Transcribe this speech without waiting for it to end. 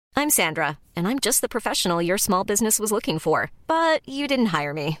I'm Sandra, and I'm just the professional your small business was looking for. But you didn't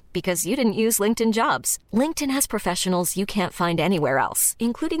hire me because you didn't use LinkedIn Jobs. LinkedIn has professionals you can't find anywhere else,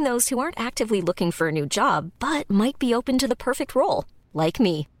 including those who aren't actively looking for a new job, but might be open to the perfect role, like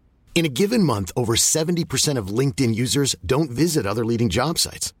me. In a given month, over 70% of LinkedIn users don't visit other leading job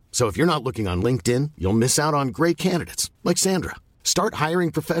sites. So if you're not looking on LinkedIn, you'll miss out on great candidates like Sandra. Start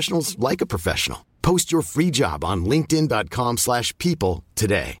hiring professionals like a professional. Post your free job on linkedin.com/people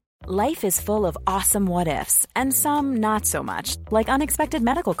today. Life is full of awesome what-ifs, and some not so much, like unexpected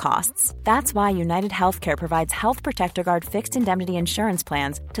medical costs. That's why United Healthcare provides Health Protector Guard fixed indemnity insurance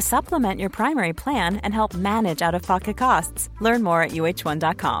plans to supplement your primary plan and help manage out-of-pocket costs. Learn more at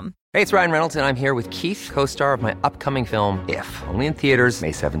uh1.com. Hey, it's Ryan Reynolds, and I'm here with Keith, co-star of my upcoming film, If, only in theaters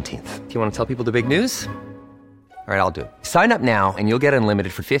May 17th. Do you want to tell people the big news? All right, I'll do it. Sign up now and you'll get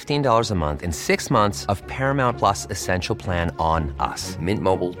unlimited for $15 a month and 6 months of Paramount Plus Essential Plan on us.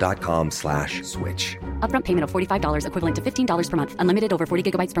 MintMobile.com/switch. Upfront payment of $45 equivalent to $15 per month. Unlimited over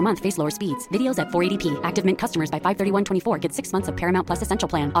 40 gigabytes per month. Face lower speeds. Videos at 480p. Active Mint customers by 531.24 get 6 months of Paramount Plus Essential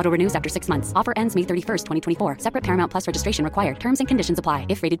Plan. Auto renews after 6 months. Offer ends May 31st, 2024. Separate Paramount Plus registration required. Terms and conditions apply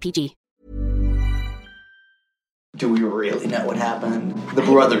if rated PG. Do we really know what happened? The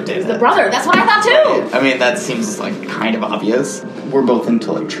brother did it. The brother. That's what I thought too. I mean, that seems like kind of obvious. We're both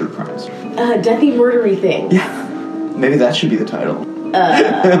into like true crimes. Deathy murdery thing. Yeah. Maybe that should be the title.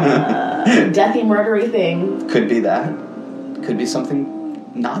 Deathy murdery thing. Could be that. Could be something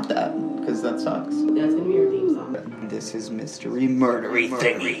not that, because that sucks. That's gonna be your theme song. This is mystery murdery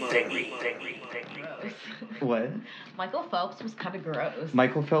thingy. What? Michael Phelps was kind of gross.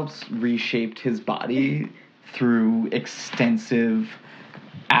 Michael Phelps reshaped his body through extensive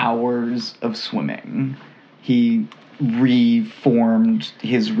hours of swimming. He reformed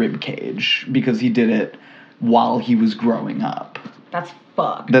his rib cage because he did it while he was growing up. That's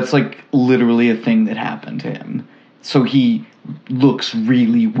fucked. That's like literally a thing that happened to him. So he looks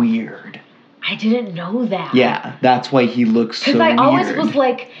really weird. I didn't know that. Yeah, that's why he looks so weird. Because I always was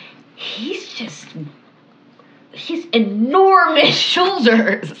like, he's enormous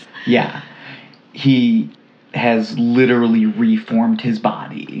shoulders. Yeah. He has literally reformed his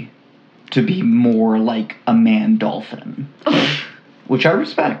body to be more like a man dolphin. Which I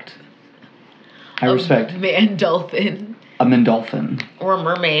respect. Man dolphin. A man dolphin. Or a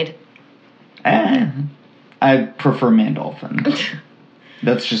mermaid. I prefer man dolphin.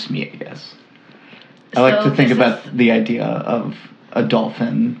 That's just me, I guess. I like to think about the idea of a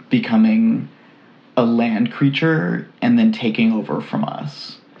dolphin becoming a land creature and then taking over from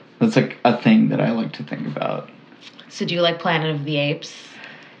us. That's like a thing that I like to think about. So do you like Planet of the Apes?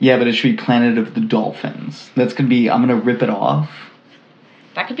 Yeah, but it should be Planet of the Dolphins. That's going to be, I'm going to rip it off.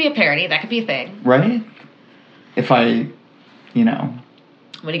 That could be a parody. That could be a thing. Right? If I, What are you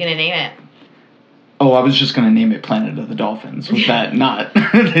going to name it? Oh, I was just going to name it Planet of the Dolphins. Was that not...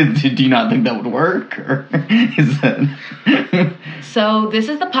 Do you not think that would work? Or is that... So this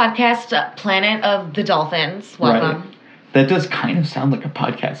is the podcast Planet of the Dolphins. Welcome. Right. That does kind of sound like a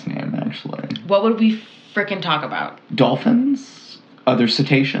podcast name, actually. What would we frickin' talk about? Dolphins? Other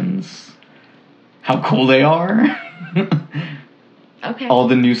cetaceans? How cool they are? Okay. All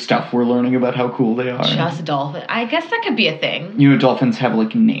the new stuff we're learning about how cool they are. Just dolphin. I guess that could be a thing. Dolphins have,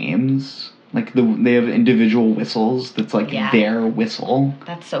 like, names. Like, they have individual whistles that's, like, their whistle.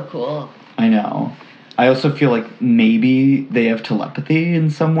 That's so cool. I know. I also feel like maybe they have telepathy in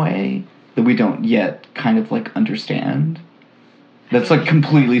some way that we don't yet kind of, like, understand. That's, like,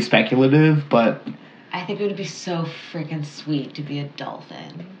 completely speculative, but... I think it would be so freaking sweet to be a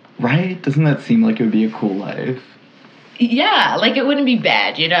dolphin. Right? Doesn't that seem like it would be a cool life? Yeah, like, it wouldn't be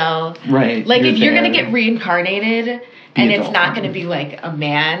bad, Right. Like, if you're gonna get reincarnated, and it's not gonna be, like, a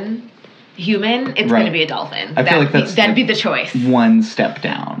man... human, it's going to be a dolphin. I feel like that'd be the choice. One step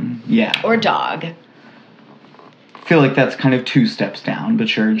down, yeah. Or dog. I feel like that's kind of 2 steps down, but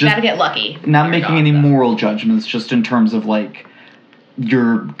sure. You gotta get lucky. Not making any moral judgments, just in terms of, like,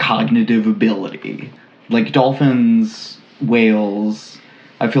 your cognitive ability. Like, dolphins, whales,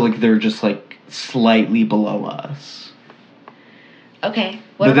 I feel like they're just, like, slightly below us. Okay.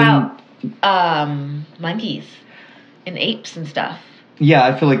 What about monkeys and apes and stuff? Yeah,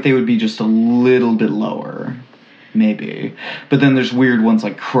 I feel like they would be just a little bit lower, maybe. But then there's weird ones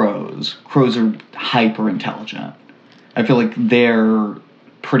like crows. Crows are hyper intelligent. I feel like they're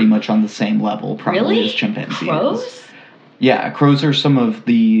pretty much on the same level, probably, as chimpanzees. Crows? Yeah, crows are some of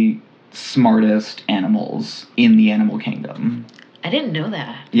the smartest animals in the animal kingdom. I didn't know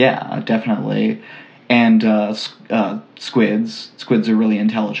that. Yeah, definitely. And squids. Squids are really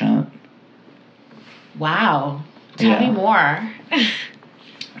intelligent. Wow. Tell me more.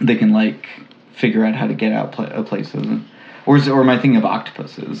 they can, like, figure out how to get out places. Or am I thinking of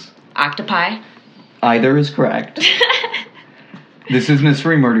octopuses? Octopi? Either is correct. This is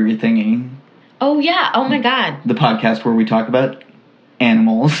Mystery Murdery Thingy. Oh, yeah. Oh, my God. The podcast where we talk about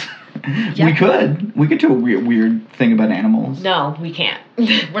animals. Yep. We could do a weird thing about animals. No, we can't.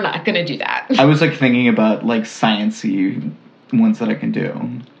 We're not going to do that. I was, like, thinking about, like, science-y ones that I can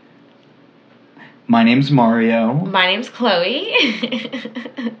do. My name's Mario. My name's Chloe.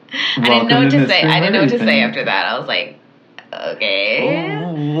 I didn't know what to say. I didn't know what to say after that. I was like, okay.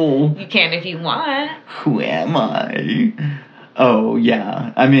 Oh. You can if you want. Who am I? Oh,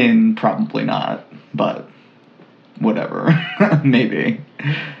 yeah. I mean, probably not. But whatever. Maybe.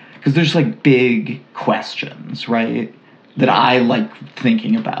 Because there's, like, big questions, right? That I like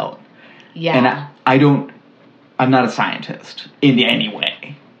thinking about. Yeah. And I'm not a scientist in any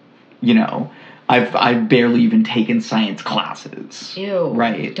way. You know? I've barely even taken science classes. Ew.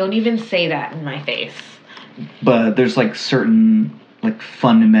 Right? Don't even say that in my face. But there's, like, certain, like,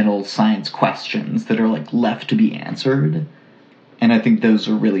 fundamental science questions that are, like, left to be answered. And I think those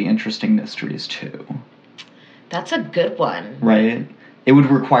are really interesting mysteries, too. That's a good one. Right? It would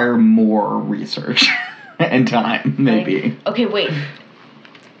require more research and time, maybe. Like, okay, wait.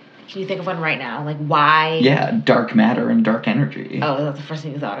 Can you think of one right now? Like, why? Yeah, dark matter and dark energy. Oh, that's the first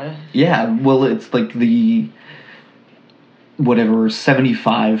thing you thought of? Yeah, well, it's like the, whatever,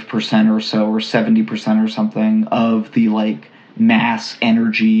 75% or so, or 70% or something of the, like, mass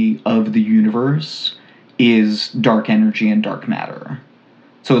energy of the universe is dark energy and dark matter.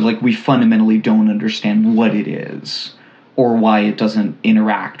 So, like, we fundamentally don't understand what it is, or why it doesn't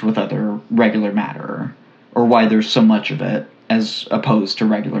interact with other regular matter, or why there's so much of it as opposed to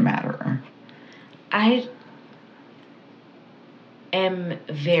regular matter. I am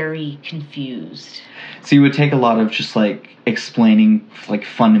very confused. So you would take a lot of just, like, explaining, like,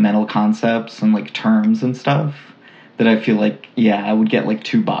 fundamental concepts and, like, terms and stuff that I feel like, yeah, I would get, like,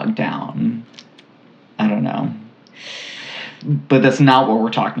 too bogged down. I don't know. But that's not what we're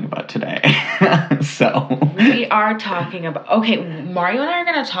talking about today. So. We are talking about... Okay, Mario and I are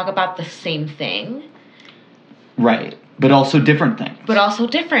going to talk about the same thing. Right. But also different things.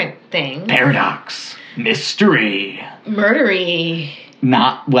 Paradox. Mystery. Murdery.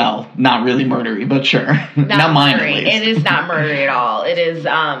 Not really murdery, but sure. Not mine, at least. It is not murdery at all. It is,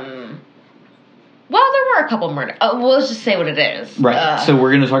 well, there were a couple murder... well, let's just say what it is. Right. So we're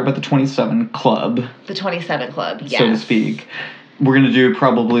going to talk about the 27 Club. The 27 Club, yes. So to speak. We're going to do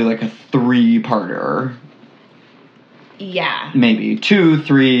probably like a 3-parter. Yeah. Maybe. 2,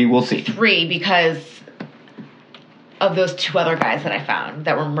 3, we'll see. 3, because of those 2 other guys that I found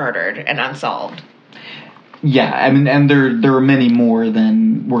that were murdered and unsolved. Yeah, I mean, and there are many more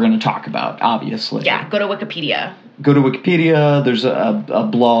than we're going to talk about, obviously. Yeah, go to Wikipedia. There's a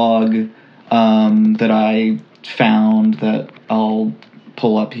blog that I found that I'll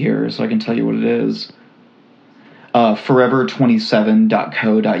pull up here so I can tell you what it is.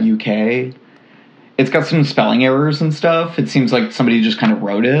 forever27.co.uk. It's got some spelling errors and stuff. It seems like somebody just kind of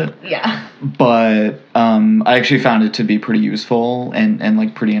wrote it. Yeah. But I actually found it to be pretty useful and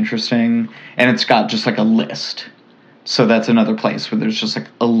like pretty interesting. And it's got just like a list. So that's another place where there's just like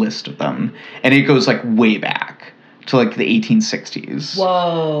a list of them. And it goes like way back to like the 1860s.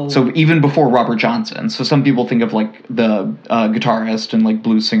 Whoa. So even before Robert Johnson. So some people think of like the guitarist and like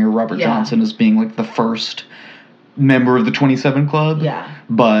blues singer Robert Johnson as being like the first member of the 27 Club. Yeah.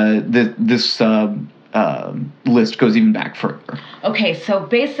 But this list goes even back further. Okay, so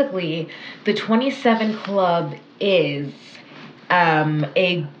basically the 27 Club is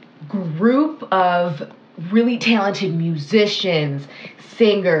a group of really talented musicians,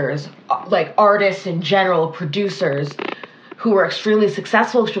 singers, like artists in general, producers, who were extremely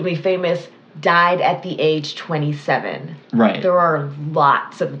successful, extremely famous, died at the age 27. Right. There are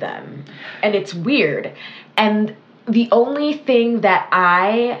lots of them. And it's weird. And the only thing that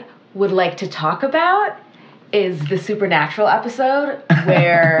I would like to talk about is the Supernatural episode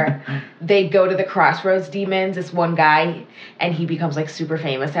where they go to the Crossroads Demons, this one guy, and he becomes like super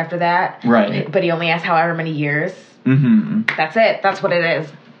famous after that. Right. But he only has however many years. Mm-hmm. That's it. That's what it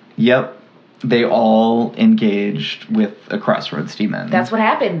is. Yep. They all engaged with a Crossroads Demon. That's what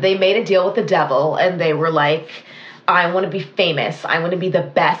happened. They made a deal with the devil, and they were like, I want to be famous. I want to be the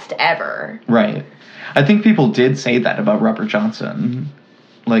best ever. Right. I think people did say that about Robert Johnson.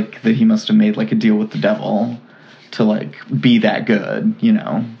 Like, that he must have made, like, a deal with the devil to, like, be that good, you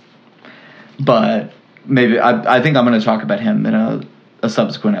know. But maybe, I think I'm going to talk about him in a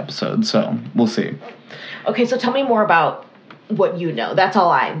subsequent episode, so we'll see. Okay, so tell me more about what you know. That's all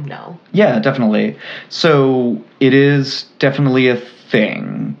I know. Yeah, definitely. So it is definitely a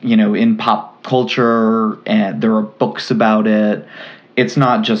thing, you know, in pop culture, and there are books about it. It's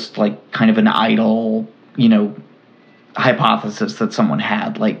not just like kind of an idle, you know, hypothesis that someone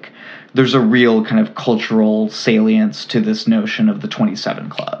had. Like, there's a real kind of cultural salience to this notion of the 27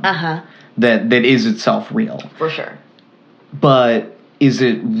 Club. That is itself real. For sure. But is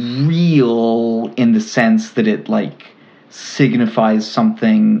it real in the sense that it, like, signifies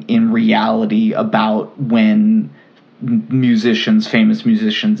something in reality about when famous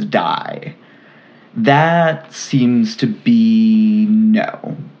musicians die? That seems to be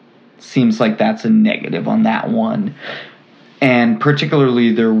no. Seems like that's a negative on that one. And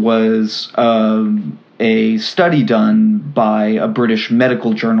particularly there was a study done by a British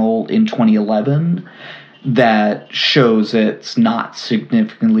medical journal in 2011 that shows it's not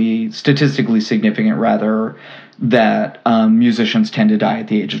statistically significant, rather, that musicians tend to die at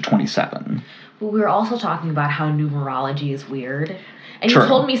the age of 27. But we were also talking about how numerology is weird. And True. you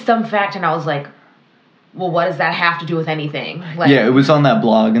told me some fact, and I was like, well, what does that have to do with anything? Like, yeah, it was on that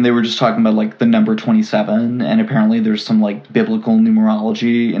blog, and they were just talking about, like, the number 27, and apparently there's some, like, biblical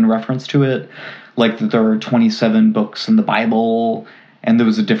numerology in reference to it. Like, that there are 27 books in the Bible, and there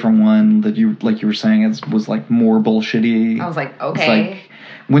was a different one that you were saying was, like, more bullshitty. I was like, okay.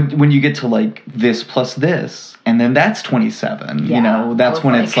 It's like, when you get to, like, this plus this, and then that's 27, yeah, you know, that's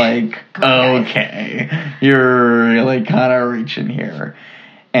when it's like, okay, you're, like, kind of reaching here.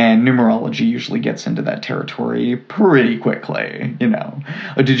 And numerology usually gets into that territory pretty quickly, you know.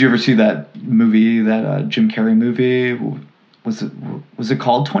 Did you ever see that movie, that Jim Carrey movie? Was it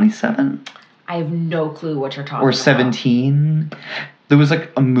called 27? I have no clue what you're talking about. Or 17? There was,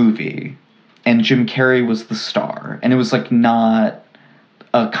 like, a movie, and Jim Carrey was the star. And it was, like, not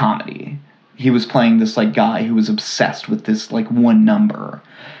a comedy. He was playing this, like, guy who was obsessed with this, like, one number.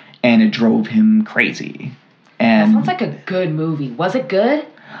 And it drove him crazy. And that sounds like a good movie. Was it good?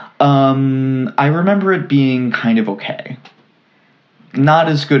 I remember it being kind of okay. Not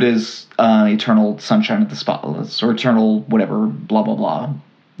as good as Eternal Sunshine of the Spotless or Eternal whatever, blah, blah, blah.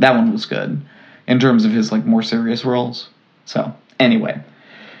 That one was good in terms of his, like, more serious roles. So, anyway.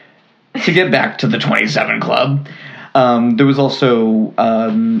 To get back to the 27 Club, there was also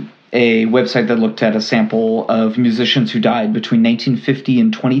a website that looked at a sample of musicians who died between 1950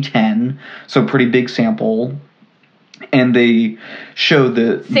 and 2010. So, pretty big sample. And they showed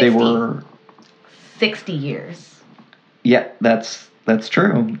that 60. they were 60 years. Yeah, that's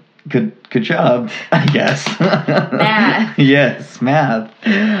true. Good job, I guess. Math. Yes, math.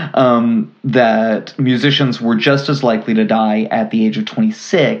 That musicians were just as likely to die at the age of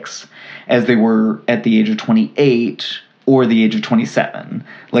 26 as they were at the age of 28 or the age of 27.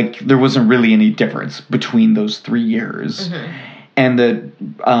 Like, there wasn't really any difference between those 3 years. Mm-hmm. And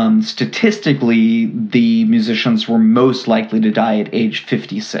that statistically, the musicians were most likely to die at age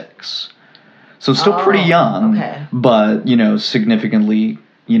 56. So still pretty young, okay. But, you know, significantly,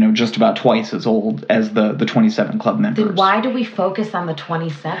 you know, just about twice as old as the 27 Club members. Then why do we focus on the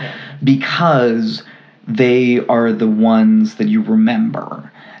 27? Because they are the ones that you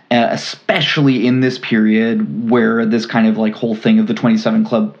remember. Especially in this period where this kind of, like, whole thing of the 27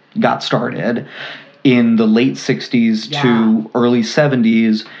 Club got started. In the late 60s to early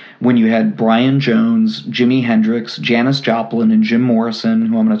 70s, when you had Brian Jones, Jimi Hendrix, Janis Joplin, and Jim Morrison,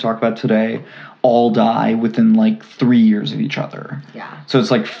 who I'm going to talk about today, all die within, like, 3 years of each other. Yeah. So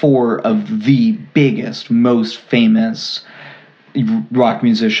it's like 4 of the biggest, most famous rock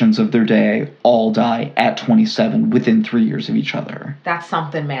musicians of their day all die at 27 within 3 years of each other. That's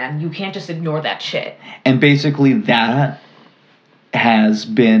something, man. You can't just ignore that shit. And basically that has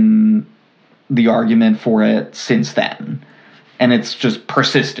been the argument for it since then. And it's just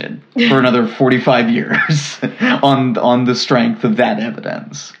persisted for another 45 years on the strength of that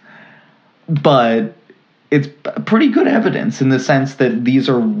evidence. But it's pretty good evidence in the sense that these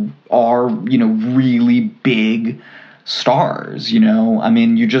are you know, really big stars, you know? I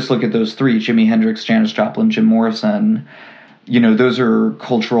mean, you just look at those 3, Jimi Hendrix, Janis Joplin, Jim Morrison. You know, those are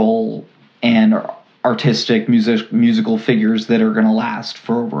cultural and artistic musical figures that are going to last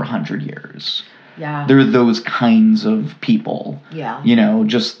for over 100 years. Yeah. They're those kinds of people. Yeah. You know,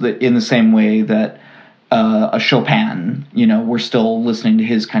 just in the same way that a Chopin, you know, we're still listening to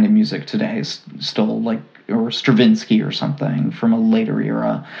his kind of music today, still, like, or Stravinsky or something from a later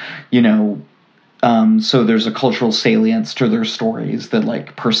era, you know. So there's a cultural salience to their stories that,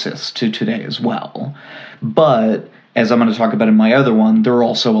 like, persist to today as well. But as I'm going to talk about in my other one, there are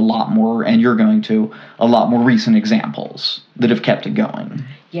also a lot more recent examples that have kept it going.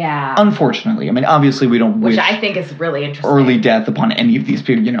 Yeah. Unfortunately. I mean, obviously we don't wish Which I think is really interesting. early death upon any of these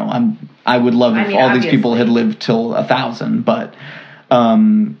people. You know, I would love if all these people had lived till 1,000, but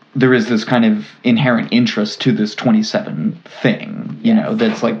there is this kind of inherent interest to this 27 thing, you know,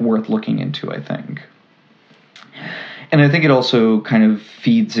 that's like worth looking into, I think. And I think it also kind of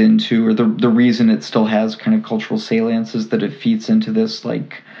feeds into, or the reason it still has kind of cultural salience is that it feeds into this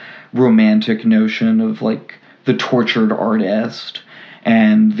like romantic notion of like the tortured artist,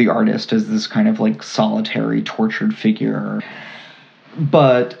 and the artist as this kind of like solitary tortured figure.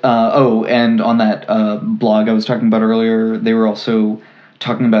 But, and on that blog I was talking about earlier, they were also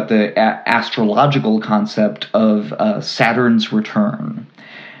talking about the astrological concept of Saturn's return.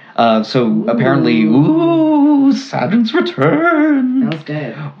 So apparently, Saturn's return. That was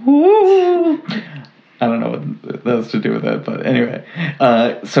good. Ooh. I don't know what that has to do with it, but anyway.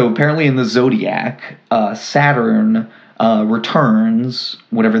 So apparently in the zodiac, Saturn returns,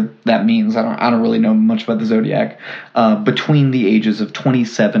 whatever that means. I don't really know much about the zodiac, between the ages of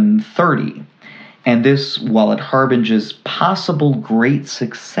 27 and 30. And this, while it harbinges possible great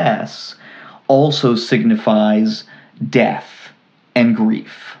success, also signifies death and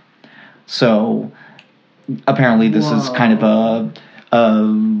grief. So apparently this is kind of a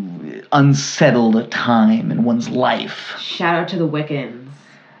unsettled time in one's life. Shout out to the Wiccans.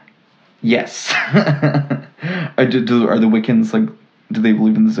 Yes. Are the Wiccans, like, do they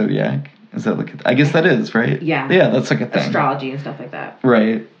believe in the zodiac? Is that like, I guess that is, right? Yeah. Yeah, that's like a thing. Astrology and stuff like that.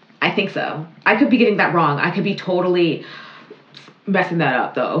 Right. I think so. I could be getting that wrong. I could be totally messing that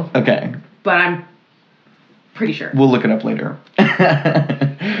up, though. Okay. But I'm pretty sure. We'll look it up later.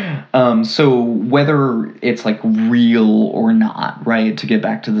 So whether it's like real or not, right? To get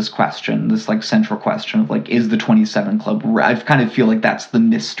back to this question, this like central question of like, is the 27 Club? I kind of feel like that's the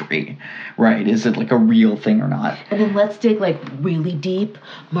mystery, right? Is it like a real thing or not? And then let's dig like really deep.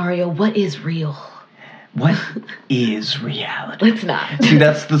 Mario, what is real? What is reality? Let's not. See,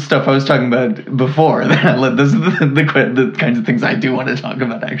 that's the stuff I was talking about before. This is the kinds of things I do want to talk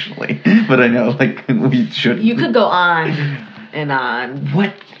about, actually. But I know, like, we shouldn't. You could go on and on.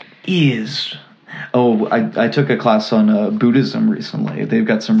 What is... Oh, I took a class on Buddhism recently. They've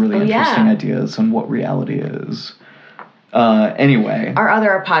got some really interesting ideas on what reality is. Anyway. Our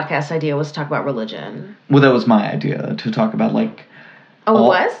other podcast idea was to talk about religion. Well, that was my idea, to talk about, like... Oh, it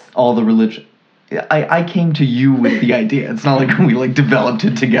was? All the religion... I came to you with the idea. It's not like we, like, developed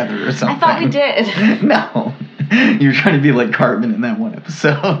it together or something. I thought we did. No. You're trying to be like Cartman in that one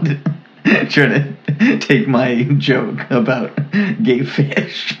episode. Trying to take my joke about gay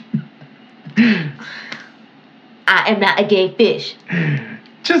fish. I am not a gay fish.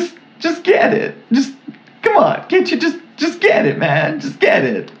 Just get it. Just, come on. Can't you just get it, man? Just get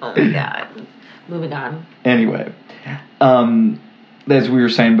it. Oh, my God. Moving on. Anyway. As we were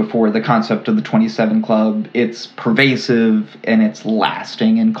saying before, the concept of the 27 Club, it's pervasive and it's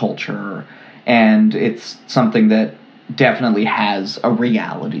lasting in culture, and it's something that definitely has a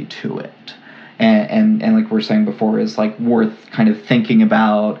reality to it. And like we were saying before, is like worth kind of thinking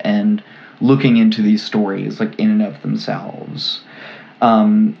about and looking into these stories like in and of themselves.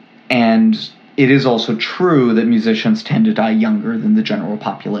 And it is also true that musicians tend to die younger than the general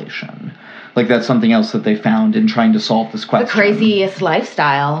population. Like, that's something else that they found in trying to solve this question. The craziest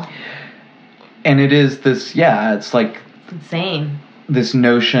lifestyle. And it is this, it's like... insane. This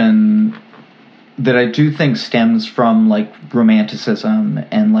notion that I do think stems from, like, Romanticism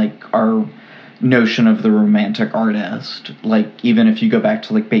and, like, our notion of the romantic artist. Like, even if you go back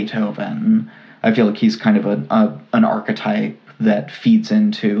to, like, Beethoven, I feel like he's kind of an archetype that feeds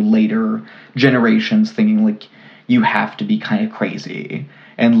into later generations thinking, like, you have to be kind of crazy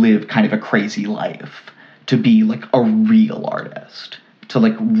and live kind of a crazy life to be, like, a real artist, to,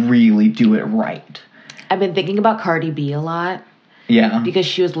 like, really do it right. I've been thinking about Cardi B a lot. Yeah. Because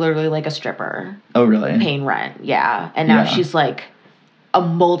she was literally, like, a stripper. Oh, really? Paying rent, yeah. And now she's, like, a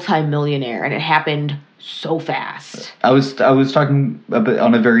multi-millionaire, and it happened so fast. I was talking a bit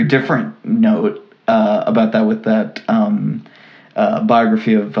on a very different note about that with that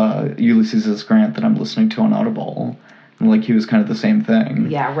biography of Ulysses S. Grant that I'm listening to on Audible. Like, he was kind of the same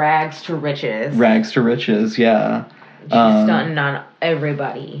thing. Yeah, rags to riches. Rags to riches, yeah. She's stunting on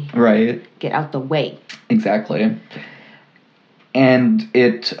everybody. Right. Get out the way. Exactly. And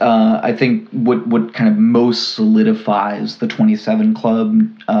it, I think, what kind of most solidifies the 27 Club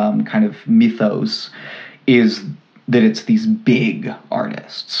kind of mythos is that it's these big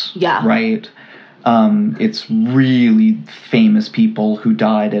artists. Yeah. Right? It's really famous people who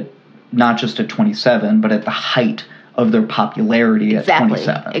died at, not just at 27, but at the height of their popularity at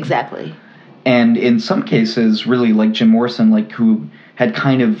 27. Exactly. And in some cases, really, like Jim Morrison, like, who had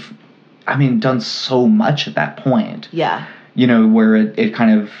kind of, I mean, done so much at that point. Yeah. You know, where it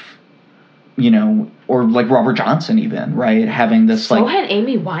kind of, you know, or like Robert Johnson even, right? Having this so had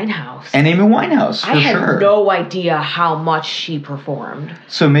Amy Winehouse. And Amy Winehouse, for sure. I had no idea how much she performed.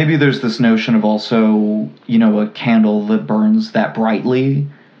 So maybe there's this notion of also, you know, a candle that burns that brightly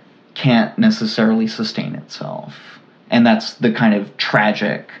can't necessarily sustain itself. And that's the kind of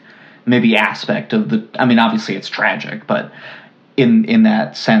tragic, maybe, aspect of the... I mean, obviously it's tragic, but in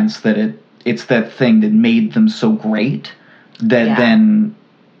that sense that it's that thing that made them so great that then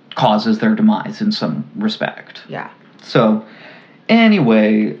causes their demise in some respect. Yeah. So,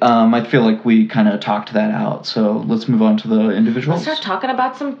 anyway, I feel like we kind of talked that out. So let's move on to the individuals. Let's start talking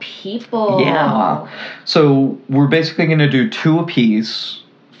about some people. Yeah. So we're basically going to do 2 apiece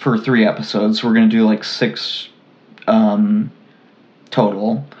for 3 episodes. We're going to do like 6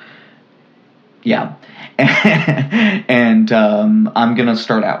 total. Yeah. And I'm going to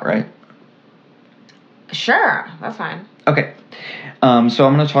start out, right? Sure. That's fine. Okay. So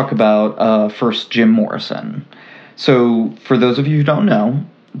I'm going to talk about first Jim Morrison. So for those of you who don't know,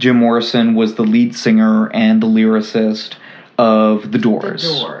 Jim Morrison was the lead singer and the lyricist of The Doors.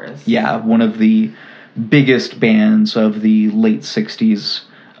 The Doors. Yeah, one of the biggest bands of the late 60s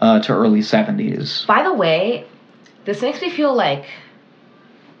to early 70s. By the way, this makes me feel like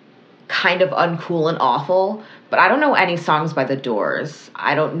kind of uncool and awful, but I don't know any songs by The Doors.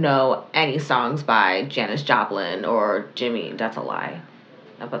 I don't know any songs by Janis Joplin or Jimmy. That's a lie.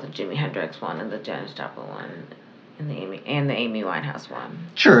 About the Jimi Hendrix one and the Janis Joplin one and the Amy Winehouse one.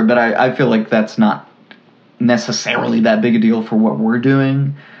 Sure, but I feel like that's not necessarily that big a deal for what we're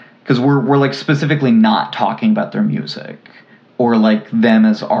doing, because we're like specifically not talking about their music or like them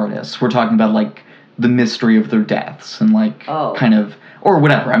as artists. We're talking about like the mystery of their deaths and like kind of, or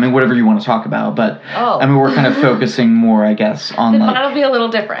whatever. I mean, whatever you want to talk about, but I mean, we're kind of focusing more, I guess, on then like... it'll be a little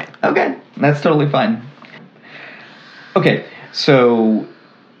different. Okay, that's totally fine. Okay, so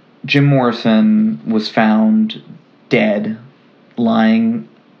Jim Morrison was found dead, lying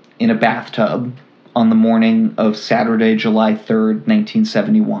in a bathtub on the morning of Saturday, July 3rd,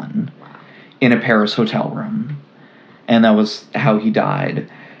 1971, in a Paris hotel room. And that was how he died.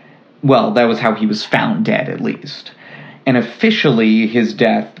 Well, that was how he was found dead, at least. And officially, his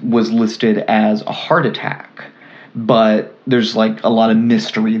death was listed as a heart attack. But there's, like, a lot of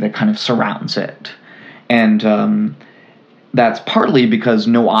mystery that kind of surrounds it. And that's partly because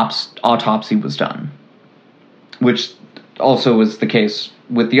no autopsy was done. Which also was the case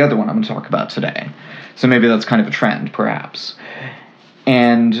with the other one I'm going to talk about today. So maybe that's kind of a trend, perhaps.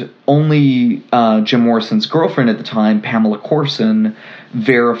 And only Jim Morrison's girlfriend at the time, Pamela Corson,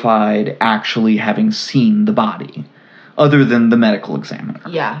 verified actually having seen the body, other than the medical examiner.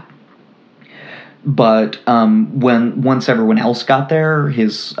 Yeah. But once everyone else got there,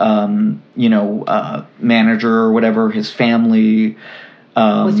 his manager or whatever, his family,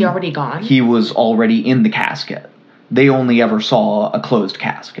 was he already gone? He was already in the casket. They only ever saw a closed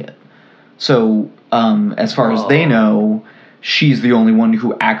casket. So as far as they know, she's the only one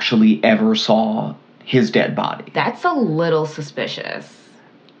who actually ever saw his dead body. That's a little suspicious.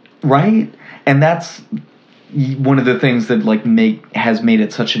 Right? And that's one of the things that like has made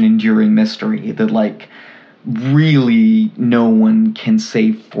it such an enduring mystery, that like really no one can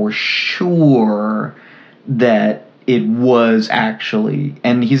say for sure that it was actually,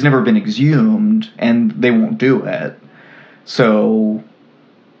 and he's never been exhumed and they won't do it. So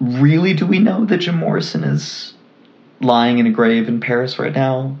really, do we know that Jim Morrison is lying in a grave in Paris right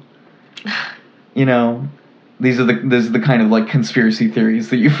now? You know, these are the kind of like conspiracy theories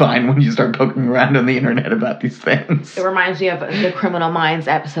that you find when you start poking around on the internet about these things. It reminds me of the Criminal Minds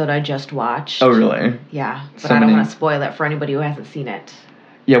episode I just watched. Oh, really? Yeah, but I don't want to spoil it for anybody who hasn't seen it.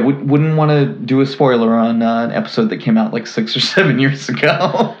 Yeah, wouldn't want to do a spoiler on an episode that came out like 6 or 7 years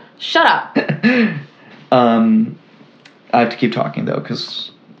ago. Shut up. I have to keep talking though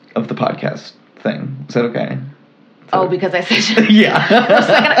because of the podcast thing. Is that okay? Because I said...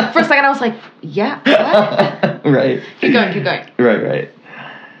 Yeah. For a second I was like, yeah, what? Right. Keep going. Right.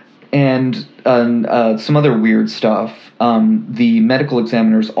 And some other weird stuff. The medical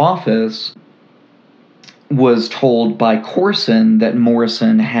examiner's office was told by Corson that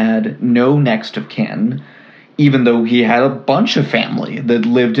Morrison had no next of kin, even though he had a bunch of family that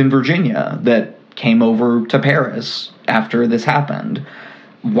lived in Virginia that came over to Paris after this happened.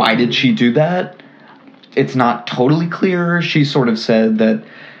 Why did she do that? It's not totally clear. She sort of said that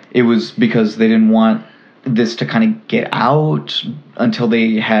it was because they didn't want this to kind of get out until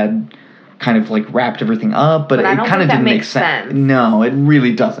they had kind of like wrapped everything up, but it kind of didn't make sense. No, it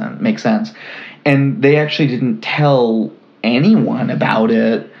really doesn't make sense. And they actually didn't tell anyone about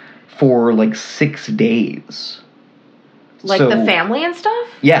it for like 6 days. Like So- the family and stuff?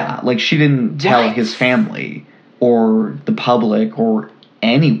 Yeah, like she didn't tell What? his family or the public or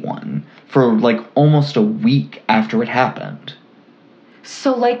anyone for like almost a week after it happened.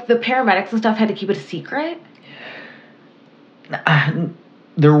 So, like, the paramedics and stuff had to keep it a secret?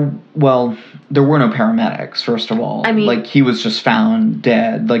 There were no paramedics, first of all. I mean- like, he was just found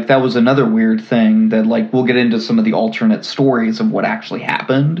dead. Like, that was another weird thing that, like, we'll get into some of the alternate stories of what actually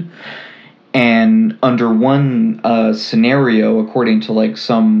happened. And under one scenario, according to, like,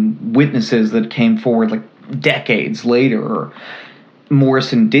 some witnesses that came forward, like, decades later,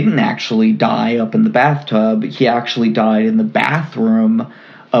 Morrison didn't actually die up in the bathtub. He actually died in the bathroom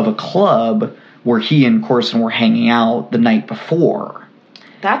of a club where he and Corson were hanging out the night before.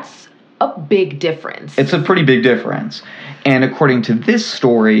 That's a big difference. It's a pretty big difference. And according to this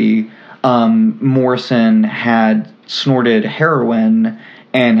story, Morrison had snorted heroin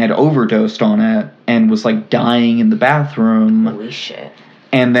and had overdosed on it and was, like, dying in the bathroom. Holy shit.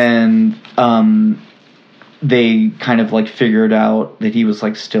 And then they kind of, like, figured out that he was,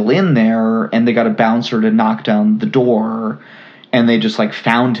 like, still in there, and they got a bouncer to knock down the door, and they just, like,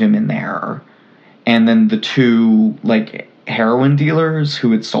 found him in there. And then the two, like, heroin dealers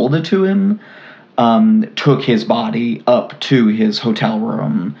who had sold it to him took his body up to his hotel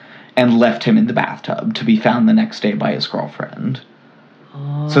room and left him in the bathtub to be found the next day by his girlfriend.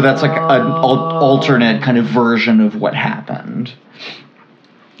 So that's, like, an alternate kind of version of what happened.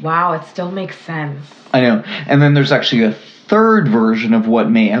 Wow, it still makes sense. I know. And then there's actually a third version of what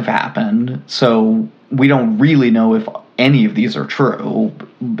may have happened. So we don't really know if any of these are true,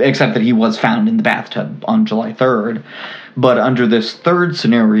 except that he was found in the bathtub on July 3rd. But under this third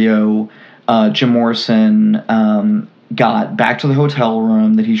scenario, Jim Morrison got back to the hotel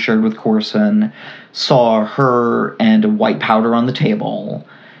room that he shared with Corson, saw her and a white powder on the table,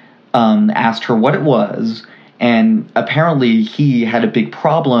 asked her what it was, and apparently he had a big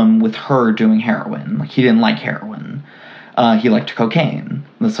problem with her doing heroin. Like, he didn't like heroin. He liked cocaine.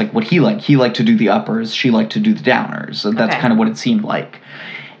 That's like what he liked. He liked to do the uppers. She liked to do the downers. So that's kind of what it seemed like.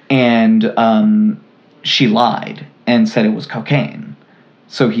 And she lied and said it was cocaine.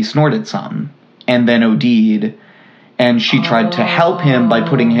 So he snorted some and then OD'd. And she tried to help him by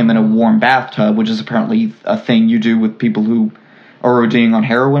putting him in a warm bathtub, which is apparently a thing you do with people who are ODing on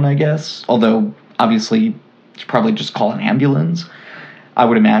heroin, I guess. Although, obviously, you probably just call an ambulance, I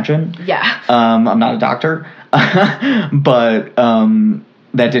would imagine. Yeah. I'm not a doctor. But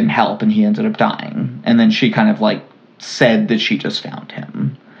that didn't help, and he ended up dying. And then she kind of, like, said that she just found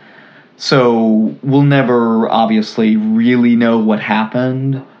him. So we'll never, obviously, really know what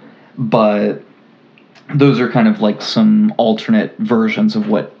happened, but those are kind of like some alternate versions of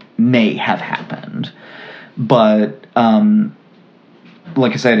what may have happened. But,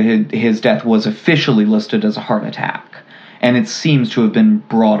 like I said, his death was officially listed as a heart attack, and it seems to have been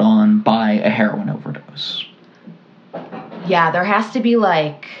brought on by a heroin overdose. Yeah, there has to be,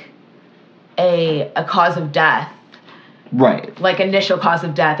 like, a cause of death. Right. Like, initial cause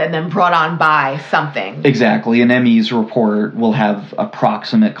of death, and then brought on by something. Exactly. An ME's report will have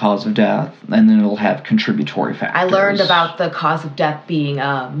approximate cause of death, and then it'll have contributory factors. I learned about the cause of death being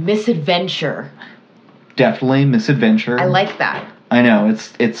a misadventure. Definitely misadventure. I like that. I know.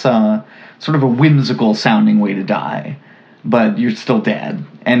 It's sort of a whimsical sounding way to die, but you're still dead.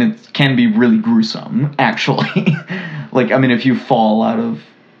 And it can be really gruesome, actually. Like, I mean, if you fall out of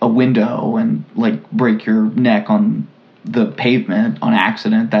a window and, like, break your neck on the pavement on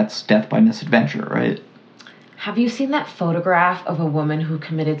accident, that's death by misadventure, right? Have you seen that photograph of a woman who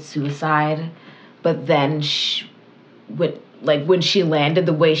committed suicide, but then when she landed,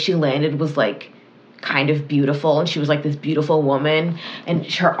 the way she landed was, like, kind of beautiful, and she was, like, this beautiful woman, and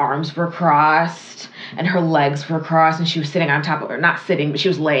her arms were crossed, and her legs were crossed, and she was sitting on top of her, not sitting, but she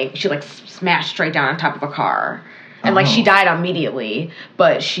was laying, she, like, smashed straight down on top of a car. And, like, she died immediately,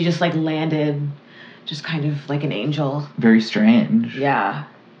 but she just, like, landed just kind of like an angel. Very strange. Yeah.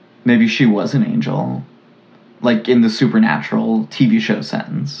 Maybe she was an angel. Like in the Supernatural TV show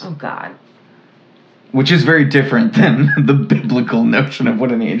sense. Oh, God. Which is very different than the biblical notion of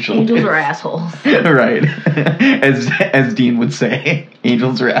what an angel is. Angels are assholes. Right. As Dean would say,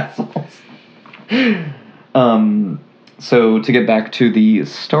 angels are assholes. So to get back to the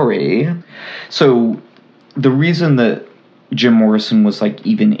story. So the reason that Jim Morrison was, like,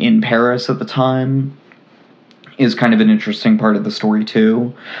 even in Paris at the time is kind of an interesting part of the story,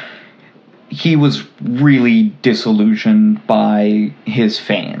 too. He was really disillusioned by his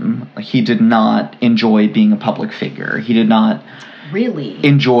fame. Like, he did not enjoy being a public figure. He did not really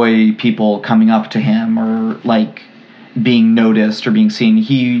enjoy people coming up to him or, like, being noticed or being seen.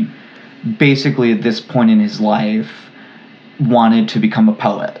 He basically, at this point in his life, wanted to become a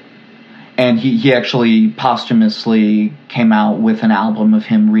poet. And he actually posthumously came out with an album of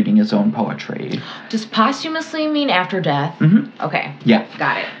him reading his own poetry. Does posthumously mean after death? Mm-hmm. Okay. Yeah.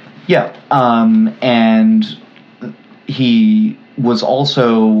 Got it. Yeah. And he was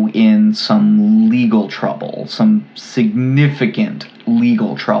also in some legal trouble, some significant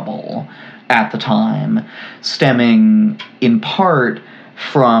legal trouble at the time, stemming in part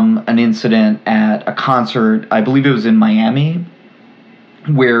from an incident at a concert, I believe it was in Miami,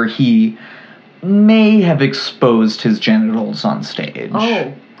 where he may have exposed his genitals on stage.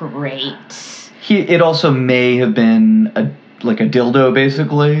 Oh, great. It also may have been a dildo,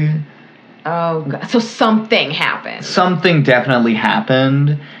 basically. Oh, God. So something happened. Something definitely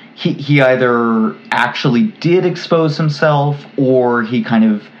happened. He either actually did expose himself, or he kind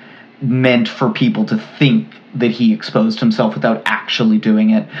of meant for people to think that he exposed himself without actually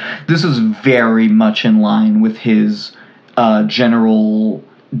doing it. This is very much in line with his general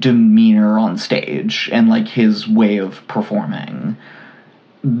demeanor on stage and like his way of performing.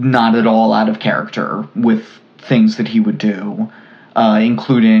 Not at all out of character with things that he would do,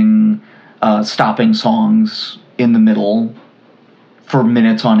 including stopping songs in the middle for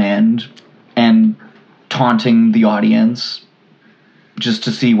minutes on end and taunting the audience just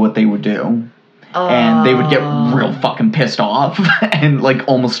to see what they would do. And they would get real fucking pissed off and like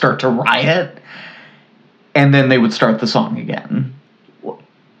almost start to riot. And then they would start the song again.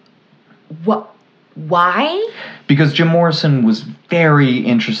 What? Why? Because Jim Morrison was very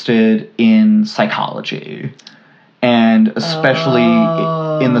interested in psychology. And especially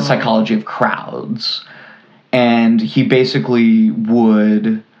in the psychology of crowds. And he basically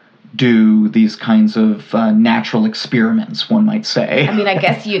would do these kinds of natural experiments, one might say. I mean, I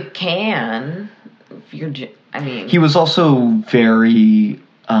guess you can. If you're, he was also very,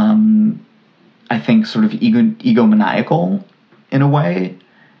 I think, sort of egomaniacal in a way.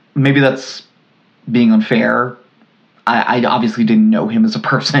 Maybe that's being unfair. I obviously didn't know him as a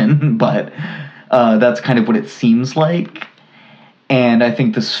person, but that's kind of what it seems like. And I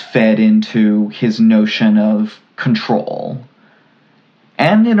think this fed into his notion of control.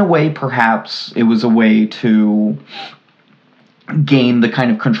 And in a way, perhaps, it was a way to gain the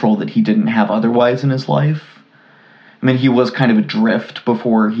kind of control that he didn't have otherwise in his life. I mean, he was kind of adrift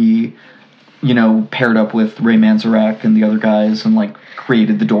before he, paired up with Ray Manzarek and the other guys and, like,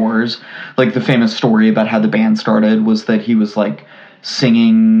 created the Doors. Like, the famous story about how the band started was that he was, like,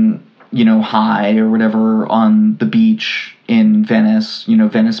 singing, High or whatever on the beach in Venice,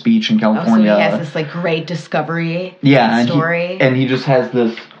 Venice Beach in California. Oh, so he has this, like, great discovery story. And he just has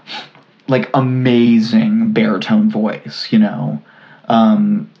this, like, amazing baritone voice,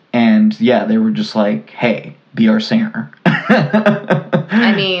 And, yeah, they were just like, hey, be our singer.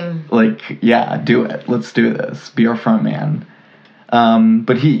 I mean... Like, yeah, do it. Let's do this. Be our front man.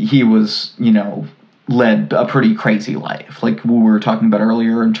 But he was, led a pretty crazy life. Like we were talking about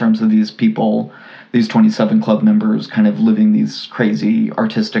earlier in terms of these people, these 27 Club members kind of living these crazy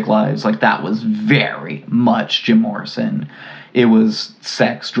artistic lives. Like that was very much Jim Morrison. It was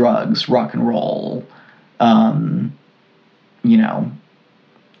sex, drugs, rock and roll, and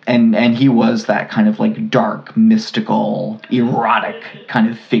he was that kind of like dark, mystical, erotic kind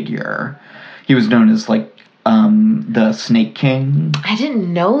of figure. He was known as like the Snake King. I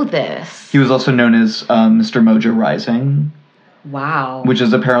didn't know this. He was also known as Mr. Mojo Rising. Wow. Which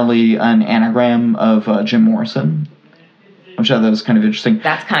is apparently an anagram of Jim Morrison. Which I thought was kind of interesting.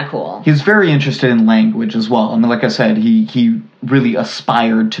 That's kind of cool. He's very interested in language as well. I mean, like I said, he really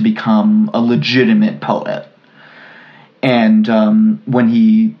aspired to become a legitimate poet. And when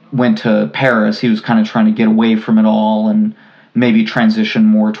he went to Paris, he was kind of trying to get away from it all and maybe transition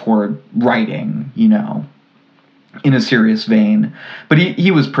more toward writing, in a serious vein. But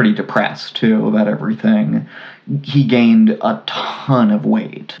he was pretty depressed, too, about everything. He gained a ton of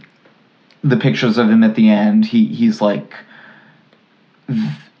weight. The pictures of him at the end, he's like,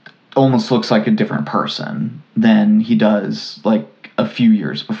 almost looks like a different person than he does, like, a few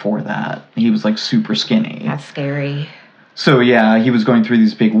years before that. He was, like, super skinny. That's scary. So, yeah, he was going through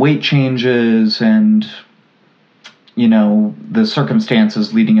these big weight changes and... the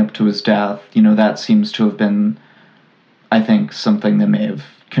circumstances leading up to his death, that seems to have been, I think, something that may have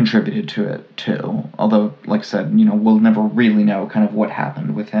contributed to it, too. Although, like I said, we'll never really know kind of what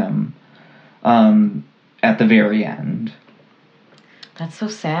happened with him at the very end. That's so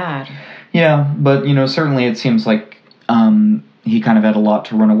sad. Yeah, but, certainly it seems like he kind of had a lot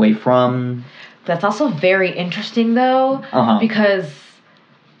to run away from. That's also very interesting, though, because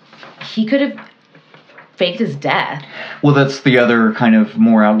he could have... faked his death. Well, that's the other kind of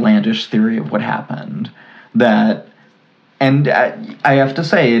more outlandish theory of what happened. That And I have to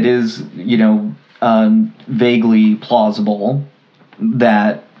say, it is, vaguely plausible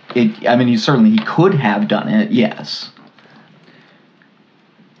that he could have done it, yes.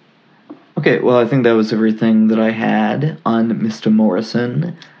 Okay, well, I think that was everything that I had on Mr.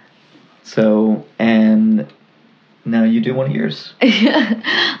 Morrison. So, and now you do one of yours.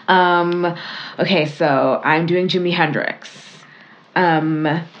 Okay, so I'm doing Jimi Hendrix.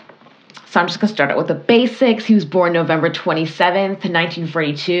 So I'm just going to start out with the basics. He was born November 27th,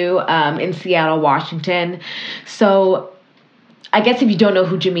 1942, in Seattle, Washington. So I guess if you don't know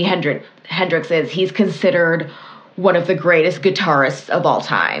who Jimi Hendrix is, he's considered one of the greatest guitarists of all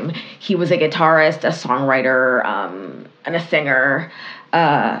time. He was a guitarist, a songwriter, and a singer.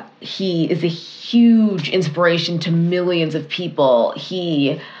 He is a huge inspiration to millions of people.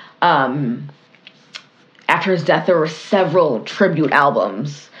 He, after his death, there were several tribute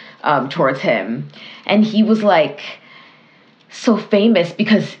albums towards him. And he was, so famous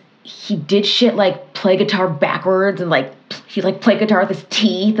because he did shit like play guitar backwards and, he played guitar with his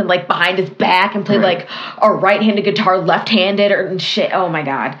teeth and behind his back and played a right-handed guitar left-handed and shit. Oh my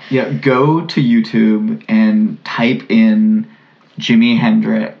God. Yeah, go to YouTube and type in Jimi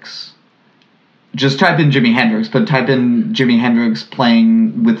Hendrix. Just type in Jimi Hendrix, but type in Jimi Hendrix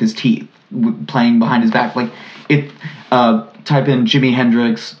playing with his teeth, playing behind his back. Type in Jimi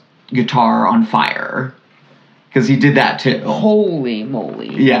Hendrix guitar on fire. Because he did that too. Holy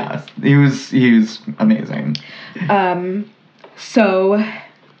moly. Yeah, he was amazing. So,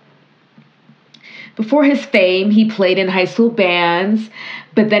 before his fame, he played in high school bands,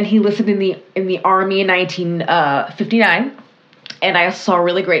 but then he enlisted in the Army in 1959, and I saw a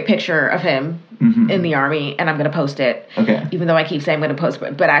really great picture of him in the Army, and I'm going to post it. Okay. Even though I keep saying I'm going to post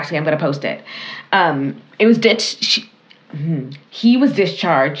it, but actually I'm going to post it. It was he was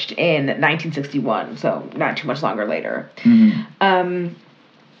discharged in 1961, so not too much longer later.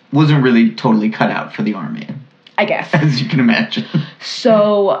 Wasn't really totally cut out for the Army, I guess. As you can imagine.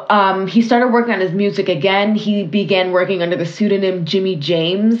 So he started working on his music again. He began working under the pseudonym Jimmy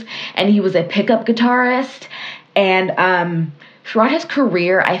James, and he was a pickup guitarist. And throughout his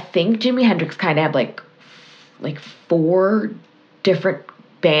career, I think Jimi Hendrix kind of had like 4 different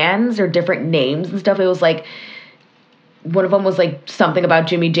bands or different names and stuff. It was one of them was something about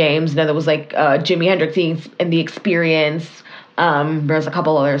Jimmy James. Another was Jimi Hendrix and the Experience. There's a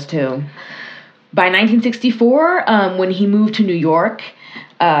couple others too. By 1964, when he moved to New York,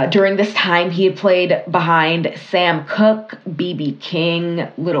 during this time he had played behind Sam Cooke, B.B. King,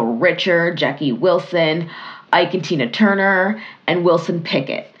 Little Richard, Jackie Wilson, Ike and Tina Turner, and Wilson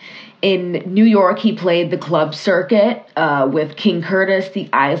Pickett. In New York, he played the club circuit with King Curtis, the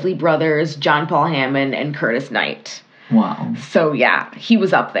Isley Brothers, John Paul Hammond, and Curtis Knight. Wow. So, yeah, he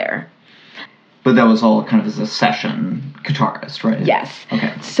was up there. But that was all kind of as a session guitarist, right? Yes.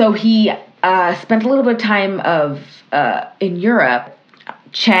 Okay. So he spent a little bit of time in Europe.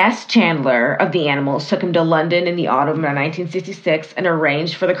 Chas Chandler of the Animals took him to London in the autumn of 1966 and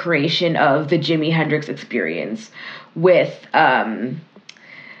arranged for the creation of the Jimi Hendrix Experience with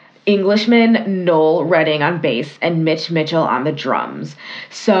Englishman Noel Redding on bass and Mitch Mitchell on the drums.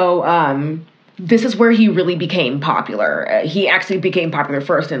 So this is where he really became popular. He actually became popular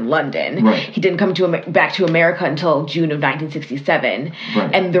first in London. Right. He didn't come back to America until June of 1967.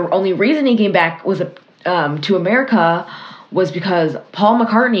 Right. And the only reason he came back was to America was because Paul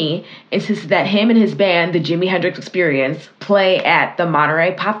McCartney insisted that him and his band, the Jimi Hendrix Experience, play at the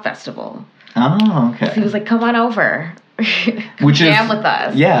Monterey Pop Festival. Oh, okay. So he was like, come on over. Which jam with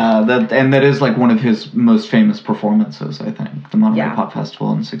us. Yeah, that is one of his most famous performances, I think. The Monterey Pop Festival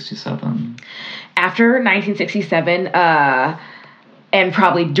in 1967. After 1967, and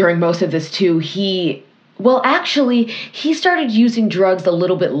probably during most of this too, he started using drugs a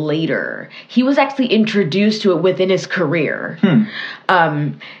little bit later. He was actually introduced to it within his career.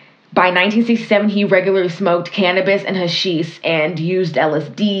 By 1967, he regularly smoked cannabis and hashish and used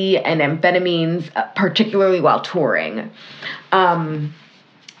LSD and amphetamines, particularly while touring.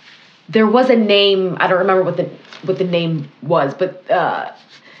 There was a name, I don't remember what the name was, but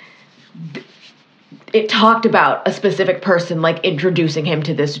it talked about a specific person introducing him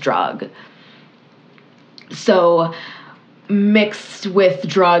to this drug. So mixed with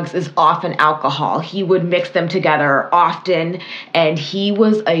drugs is often alcohol. He would mix them together often, and he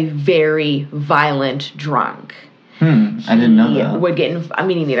was a very violent drunk. I didn't know that.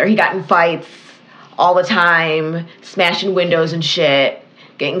 Me neither. He got in fights all the time, smashing windows and shit,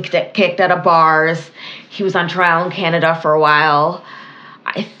 getting kicked out of bars. He was on trial in Canada for a while.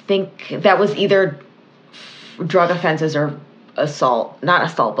 I think that was either drug offenses or assault. Not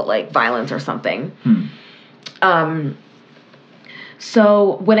assault, but violence or something.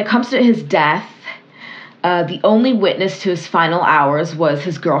 So when it comes to his death, the only witness to his final hours was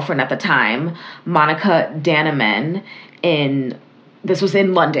his girlfriend at the time, Monica Dannemann, this was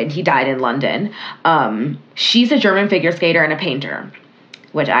in London. He died in London. She's a German figure skater and a painter,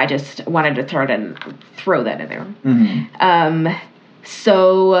 which I just wanted to throw that in there. Mm-hmm.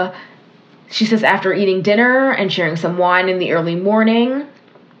 So she says after eating dinner and sharing some wine in the early morning,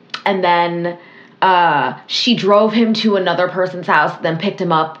 and then she drove him to another person's house, then picked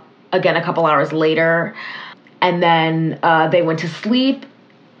him up again a couple hours later, and then they went to sleep.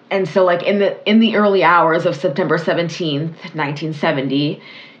 And so, like, in the early hours of September 17th, 1970,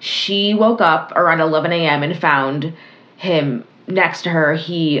 she woke up around 11 a.m. and found him next to her.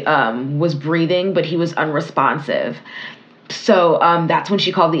 He was breathing, but he was unresponsive. So that's when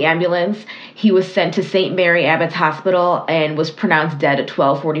she called the ambulance. He was sent to St. Mary Abbott's Hospital and was pronounced dead at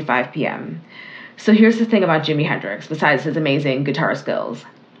 12:45 p.m. So here's the thing about Jimi Hendrix, besides his amazing guitar skills.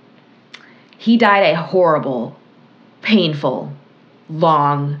 He died a horrible, painful,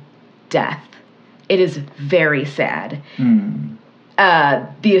 long death. It is very sad.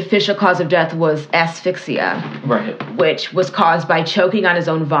 The official cause of death was asphyxia, Right. which was caused by choking on his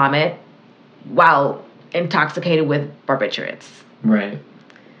own vomit while intoxicated with barbiturates. Right.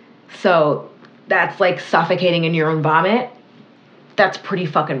 So that's like suffocating in your own vomit. That's pretty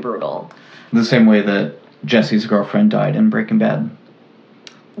fucking brutal. The same way that Jesse's girlfriend died in Breaking Bad.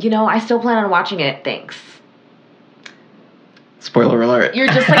 You know, I still plan on watching it. Thanks. Spoiler alert. You're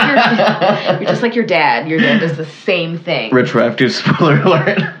just like you're just like your dad. Your dad does the same thing. Retroactive spoiler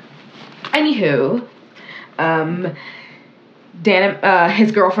alert. Anywho,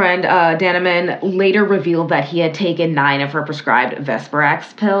 his girlfriend, Dannemann, later revealed that he had taken 9 of her prescribed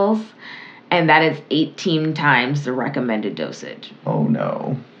Vesperax pills, and that is 18 times the recommended dosage. Oh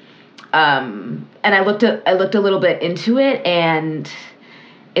no. And I looked a little bit into it, and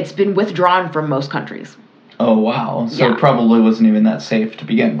it's been withdrawn from most countries. Oh wow. So Yeah. it probably wasn't even that safe to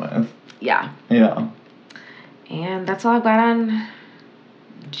begin with. Yeah. Yeah. And that's all I've got on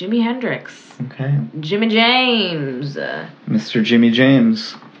Jimi Hendrix. Okay. Jimmy James. Mr. Jimmy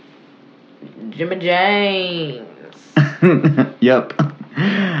James. Jimmy James. Yep.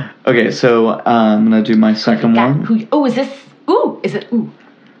 Okay, so I'm gonna do my second one. Is it?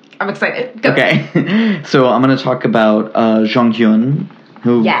 I'm excited. Go. Okay. So I'm gonna talk about Jong-hyun,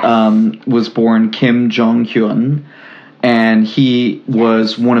 who Yes. was born Kim Jong-hyun, and he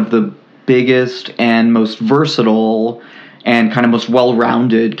was one of the biggest and most versatile and kind of most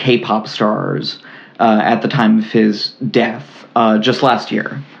well-rounded K-pop stars at the time of his death, just last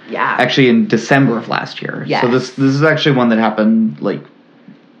year. Yeah. Actually, in December of last year. Yes. So this is actually one that happened like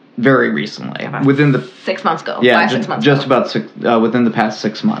very recently, within the 6 months ago. yeah, 6 months just ago. about within the past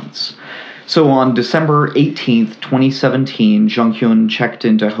 6 months. So on December 18th, 2017, Jong-hyun checked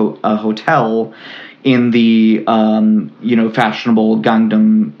into a hotel in the fashionable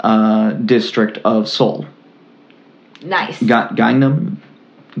Gangnam district of Seoul. Nice. Gangnam.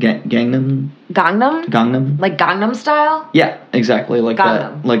 Gangnam? Like Gangnam style? Yeah, exactly. Like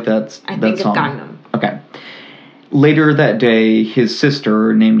Gangnam. that. Like that's I that think song. it's Gangnam. Okay. Later that day, his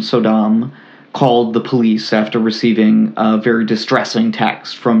sister, named Sodam, called the police after receiving a very distressing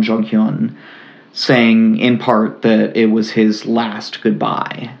text from Jong-hyun, saying in part that it was his last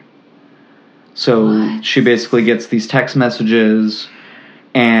goodbye. So she basically gets these text messages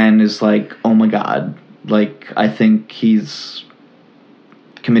and is like, oh my god, like, I think he's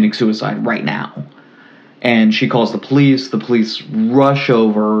committing suicide right now. And she calls the police rush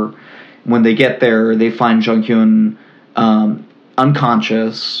over. When they get there, they find Jong-hyun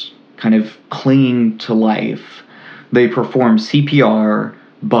unconscious, kind of clinging to life. They perform CPR,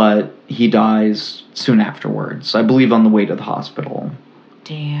 but he dies soon afterwards, I believe on the way to the hospital.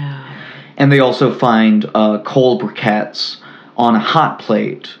 Damn. And they also find coal briquettes on a hot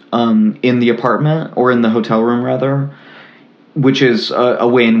plate in the apartment, or in the hotel room, rather, which is a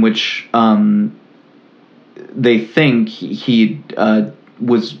way in which they think he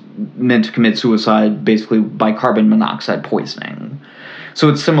was meant to commit suicide basically by carbon monoxide poisoning. So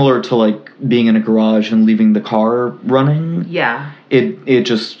it's similar to like being in a garage and leaving the car running. Yeah. It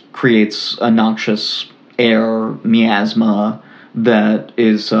just creates a noxious air miasma that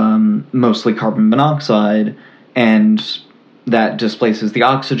is mostly carbon monoxide, and that displaces the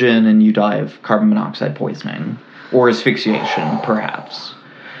oxygen and you die of carbon monoxide poisoning or asphyxiation, perhaps.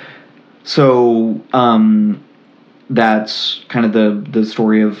 So that's kind of the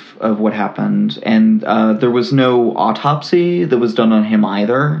story of what happened. And there was no autopsy that was done on him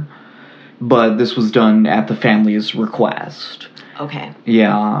either, but this was done at the family's request. Okay.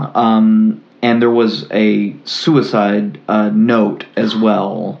 Yeah. And there was a suicide note as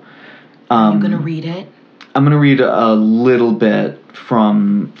well. Are you going to read it? I'm going to read a little bit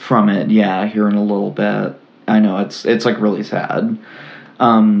from it, yeah, here in a little bit. I know, it's like really sad.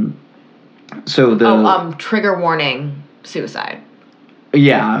 Trigger warning, suicide.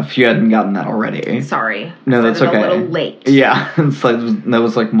 Yeah, if you hadn't gotten that already. Sorry. No, that's okay. A little late. Yeah, that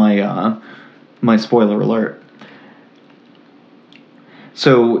was like my spoiler alert.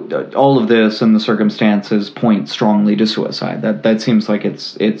 So all of this and the circumstances point strongly to suicide. That seems like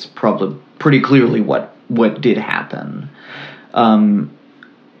it's probably pretty clearly what did happen.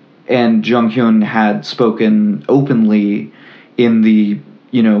 And Jung Hyun had spoken openly in the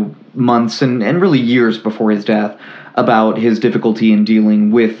months and really years before his death about his difficulty in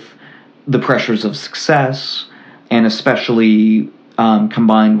dealing with the pressures of success, and especially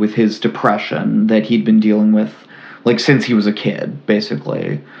combined with his depression that he'd been dealing with, like, since he was a kid,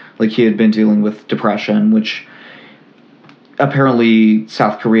 basically. Like, he had been dealing with depression, which apparently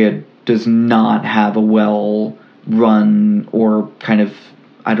South Korea does not have a well-run or kind of,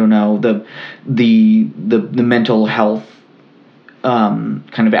 I don't know, the mental health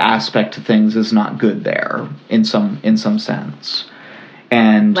kind of aspect to things is not good there in some sense,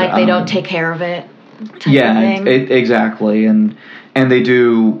 and like they don't take care of it. Exactly, and they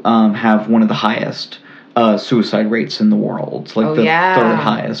do have one of the highest suicide rates in the world, like third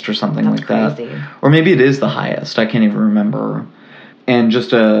highest or something. That's like crazy. That, or maybe it is the highest. I can't even remember. And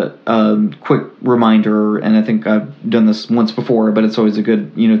just a quick reminder, and I think I've done this once before, but it's always a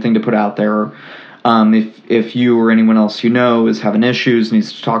good thing to put out there. If you or anyone else is having issues,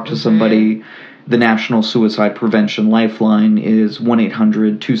 needs to talk to somebody, the National Suicide Prevention Lifeline is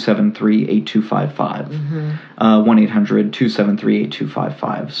 1-800-273-8255.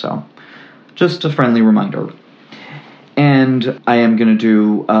 1-800-273-8255. So, just a friendly reminder. And I am going to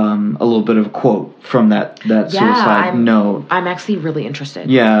do a little bit of a quote from that suicide note. I'm actually really interested.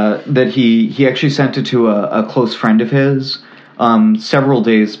 Yeah, that he actually sent it to a close friend of his several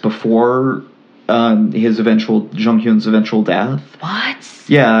days before Jung Hyun's eventual death. What?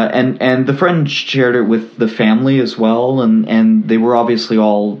 Yeah, and the friend shared it with the family as well, and they were obviously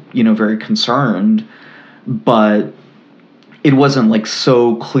all, very concerned, but it wasn't like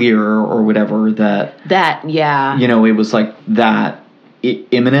so clear or whatever that it was like that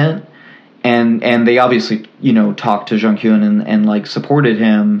imminent, and they obviously, talked to Jung Hyun and like supported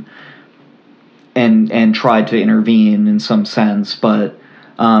him and tried to intervene in some sense, but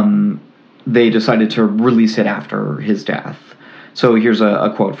they decided to release it after his death. So here's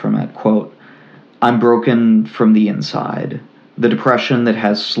a quote from it. Quote, "I'm broken from the inside. The depression that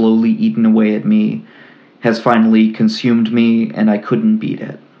has slowly eaten away at me has finally consumed me, and I couldn't beat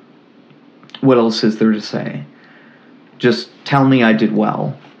it. What else is there to say? Just tell me I did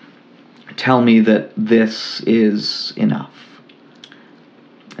well. Tell me that this is enough."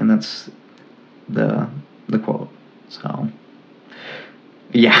 And that's the quote. So,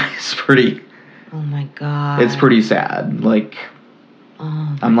 yeah, it's pretty... Oh my God. It's pretty sad. Like,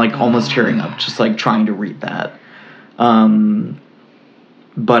 I'm like almost tearing up just like trying to read that.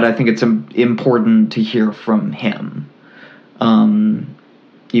 But I think it's important to hear from him,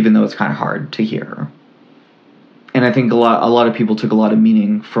 even though it's kind of hard to hear. And I think a lot of people took a lot of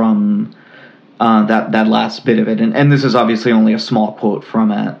meaning from that last bit of it. And this is obviously only a small quote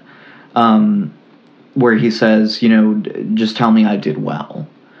from it, where he says, just tell me I did well.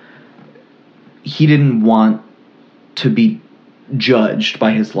 He didn't want to be judged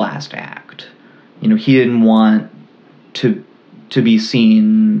by his last act. He didn't want to be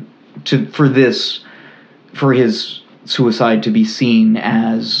seen for his suicide to be seen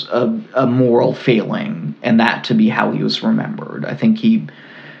as a moral failing, and that to be how he was remembered. I think he,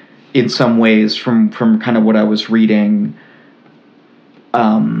 in some ways, from kind of what I was reading,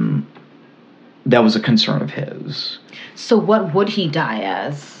 that was a concern of his. So what would he die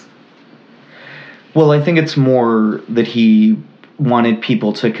as? Well, I think it's more that he wanted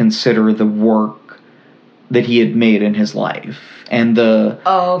people to consider the work that he had made in his life and the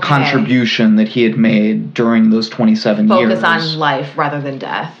contribution that he had made during those 27 years. Focus on life rather than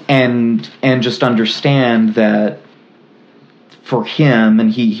death. And just understand that for him, and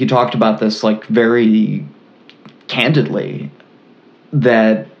he talked about this like very candidly,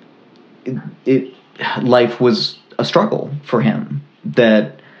 that life was a struggle for him,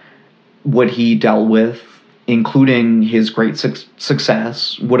 that what he dealt with, including his great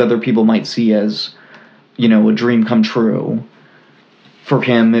success, what other people might see as, a dream come true, for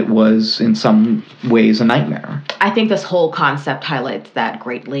him it was in some ways a nightmare. I think this whole concept highlights that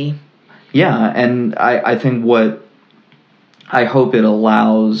greatly. Yeah, and I think what I hope it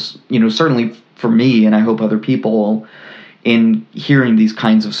allows, certainly for me, and I hope other people, in hearing these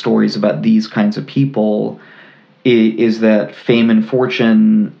kinds of stories about these kinds of people, is that fame and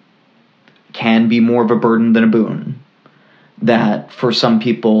fortune can be more of a burden than a boon. That for some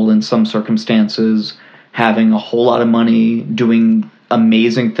people, in some circumstances, having a whole lot of money, doing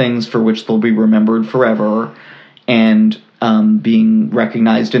amazing things for which they'll be remembered forever, and being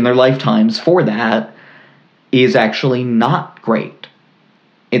recognized in their lifetimes for that, is actually not great.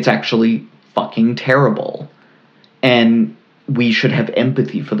 It's actually fucking terrible. And we should have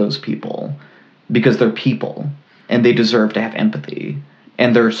empathy for those people, because they're people and they deserve to have empathy,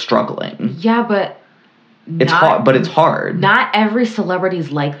 and they're struggling. Yeah, but it's hard. But it's hard. Not every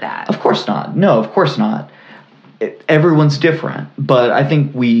celebrity's like that. Of course not. No, of course not. Everyone's different, but I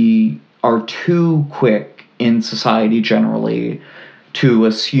think we are too quick in society generally to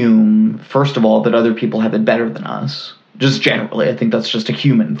assume, first of all, that other people have it better than us. Just generally, I think that's just a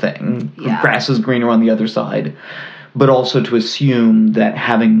human thing. Yeah. Grass is greener on the other side. But also to assume that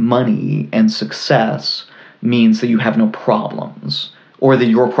having money and success means that you have no problems, or that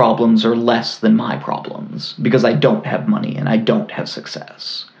your problems are less than my problems, because I don't have money and I don't have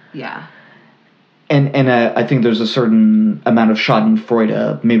success. Yeah. And I think there's a certain amount of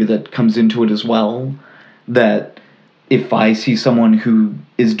schadenfreude maybe that comes into it as well, that if I see someone who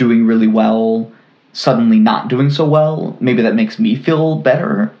is doing really well suddenly not doing so well, maybe that makes me feel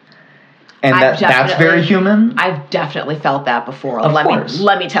better. And that's very human. I've definitely felt that before. Of course.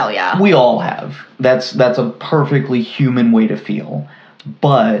 Let me tell ya. We all have. That's a perfectly human way to feel.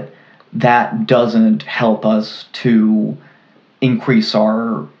 But that doesn't help us to increase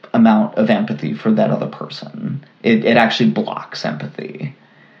our amount of empathy for that other person. It actually blocks empathy.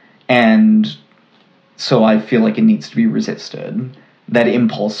 And so I feel like it needs to be resisted. That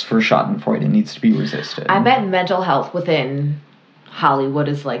impulse for schadenfreude needs to be resisted. I bet mental health within Hollywood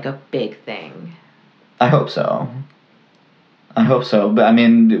is like a big thing. I hope so. But I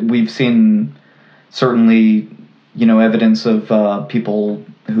mean, we've seen certainly, evidence of people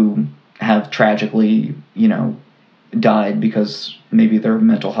who have tragically, died because maybe their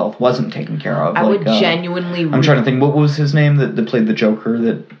mental health wasn't taken care of. I would genuinely... I'm trying to think, what was his name that played the Joker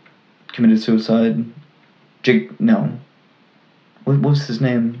that committed suicide? No. What was his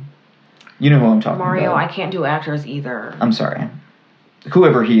name? You know who I'm talking about. Mario, I can't do actors either. I'm sorry.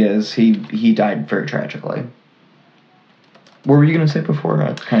 Whoever he is, he died very tragically. What were you going to say before?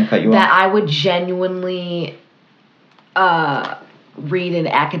 I kind of cut you off. That I would genuinely read an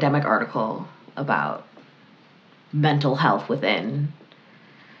academic article about mental health within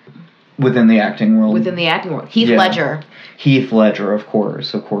the acting world. Within the acting world. Heath Ledger. Heath Ledger, of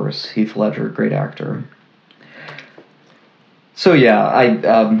course. Heath Ledger, great actor. So yeah,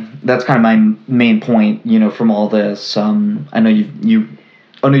 that's kind of my main point, from all this. I know you're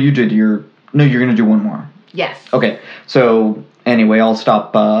going to do one more. Yes. Okay. So anyway, I'll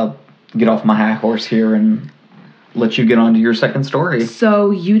stop, get off my high horse here and let you get on to your second story.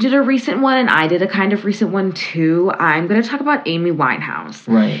 So you did a recent one and I did a kind of recent one too. I'm going to talk about Amy Winehouse.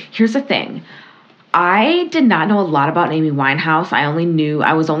 Right. Here's the thing. I did not know a lot about Amy Winehouse. I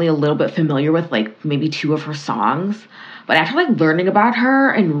was only a little bit familiar with like maybe 2 of her songs. But after like learning about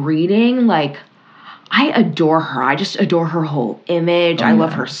her and reading, like, I adore her. I just adore her whole image. I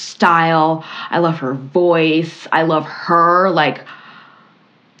love her style. I love her voice. I love her. Like,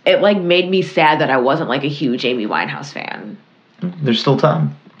 it like made me sad that I wasn't like a huge Amy Winehouse fan. There's still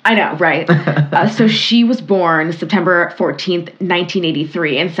time. I know, right? So she was born September 14th,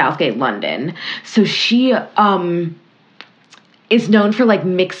 1983 in Southgate, London. So she is known for like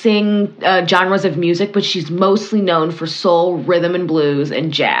mixing genres of music, but she's mostly known for soul, rhythm and blues,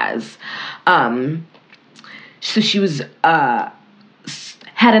 and jazz. So she was had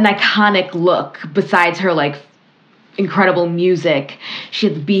an iconic look besides her like incredible music. She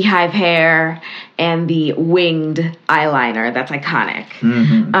had the beehive hair and the winged eyeliner. That's iconic.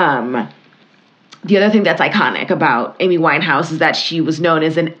 Mm-hmm. The other thing that's iconic about Amy Winehouse is that she was known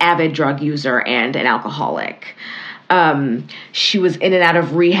as an avid drug user and an alcoholic. She was in and out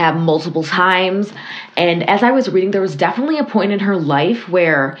of rehab multiple times. And as I was reading, there was definitely a point in her life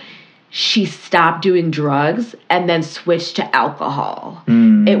where she stopped doing drugs and then switched to alcohol.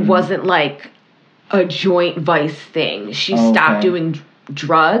 It wasn't like a joint vice thing. She stopped doing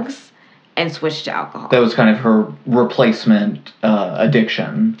drugs and switched to alcohol. That was kind of her replacement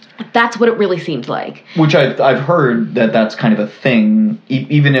addiction. That's what it really seemed like. Which I've heard that's kind of a thing,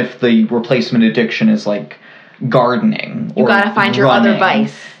 even if the replacement addiction is like gardening. You gotta find your other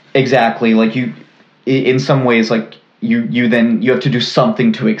vice. Exactly. Like in some ways, like you have to do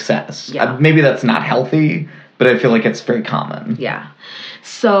something to excess. Yeah. Maybe that's not healthy, but I feel like it's very common. Yeah.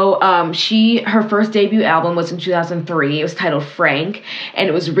 So her first debut album was in 2003. It was titled Frank, and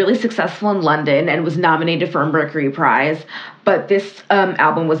it was really successful in London and was nominated for a Mercury Prize. But this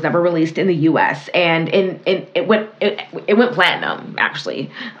album was never released in the U.S. and it went platinum, actually.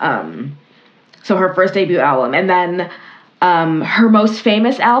 So her first debut album, and then her most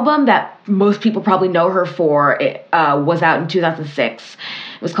famous album that most people probably know her for was out in 2006.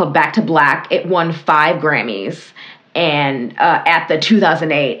 It was called Back to Black. It won 5 Grammys. And at the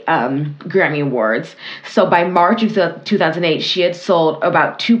 2008 Grammy Awards. So by March of 2008, she had sold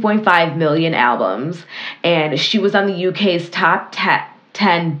about 2.5 million albums, and she was on the UK's top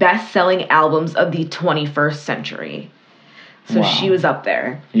 10 best-selling albums of the 21st century. So she was up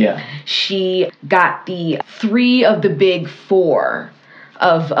there. Yeah. She got the 3 of the big 4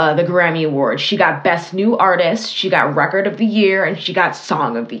 of the Grammy Awards. She got Best New Artist, she got Record of the Year, and she got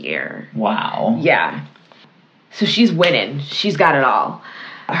Song of the Year. Wow. Yeah. So she's winning. She's got it all.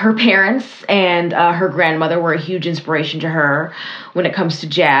 Her parents and her grandmother were a huge inspiration to her when it comes to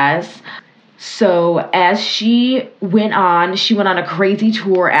jazz. So as she went on a crazy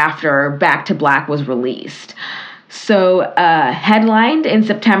tour after Back to Black was released. So headlined in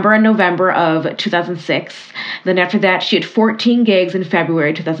September and November of 2006. Then after that, she had 14 gigs in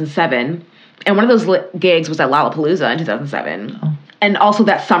February 2007. And one of those gigs was at Lollapalooza in 2007. Oh. And also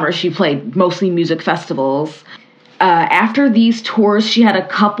that summer, she played mostly music festivals. After these tours, she had a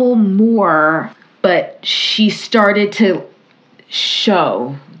couple more, but she started to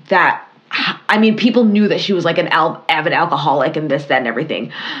show that, I mean, people knew that she was like an avid alcoholic and this, that, and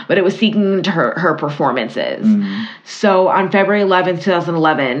everything, but it was seeping into her performances. Mm. So on February 11th,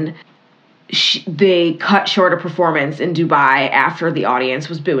 2011, they cut short a performance in Dubai after the audience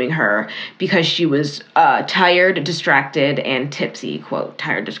was booing her because she was tired, distracted, and tipsy, quote,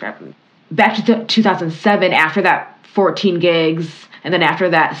 tired, distracted. Back to 2007, after that 14 gigs, and then after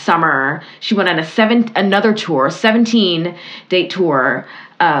that summer, she went on another tour, 17-date tour,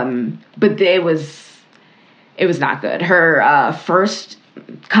 but it was not good. Her first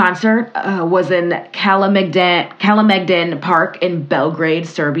concert was in Kalemegdan Park in Belgrade,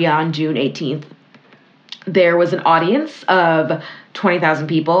 Serbia on June 18th. There was an audience of 20,000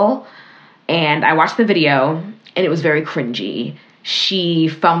 people, and I watched the video, and it was very cringy. She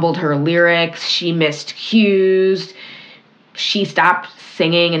fumbled her lyrics. She missed cues. She stopped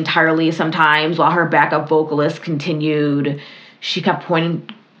singing entirely sometimes while her backup vocalist continued. She kept telling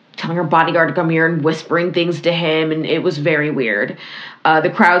her bodyguard to come here and whispering things to him, and it was very weird.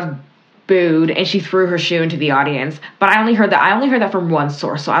 The crowd booed, and she threw her shoe into the audience. But I only heard that from one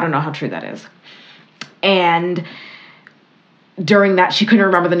source, so I don't know how true that is. And during that, she couldn't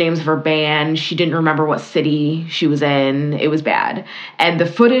remember the names of her band. She didn't remember what city she was in. It was bad. And the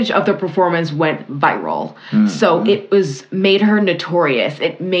footage of the performance went viral. Mm-hmm. So it made her notorious.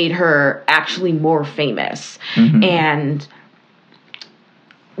 It made her actually more famous. Mm-hmm. And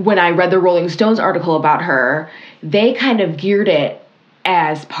when I read the Rolling Stones article about her, they kind of geared it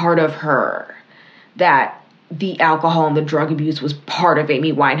as part of her, that the alcohol and the drug abuse was part of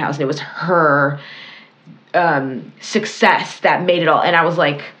Amy Winehouse, and it was her success that made it all. And I was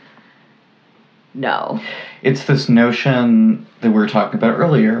like, no. It's this notion that we were talking about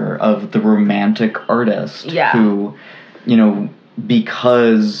earlier of the romantic artist who,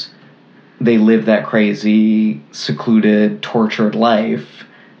 because they live that crazy, secluded, tortured life,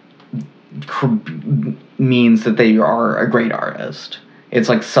 means that they are a great artist. It's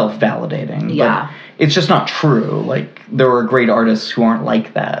like self-validating. Yeah. But it's just not true. Like, there are great artists who aren't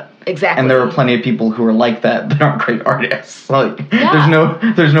like that. Exactly. And there are plenty of people who are like that aren't great artists. Like,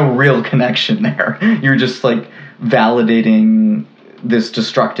 there's no real connection there. You're just, like, validating this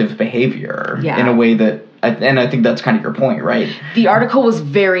destructive behavior in a way that, and I think that's kind of your point, right? The article was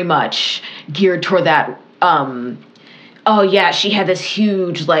very much geared toward that, she had this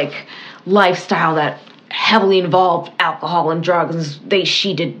huge, like, lifestyle that heavily involved alcohol and drugs.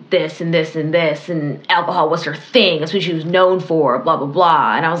 She did this and this and this, and alcohol was her thing. That's what she was known for, blah, blah,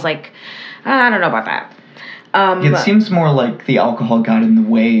 blah. And I was like, I don't know about that. It seems more like the alcohol got in the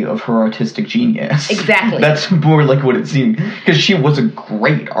way of her artistic genius. Exactly. That's more like what it seemed. Because she was a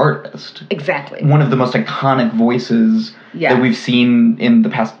great artist. Exactly. One of the most iconic voices that we've seen in the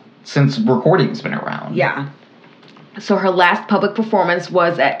past since recording's been around. Yeah. So her last public performance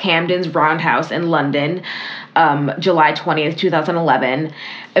was at Camden's Roundhouse in London, July 20th, 2011.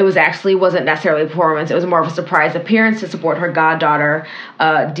 It wasn't necessarily a performance. It was more of a surprise appearance to support her goddaughter,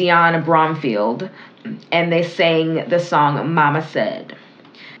 Dionne Bromfield. And they sang the song Mama Said.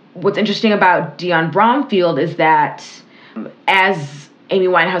 What's interesting about Dionne Bromfield is that as Amy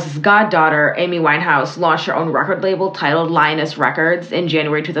Winehouse's goddaughter, Amy Winehouse, launched her own record label titled Lioness Records in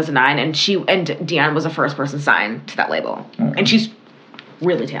January 2009, and Dionne was the first person signed to that label. Mm-hmm. And she's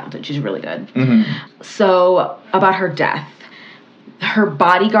really talented. She's really good. Mm-hmm. So, about her death. Her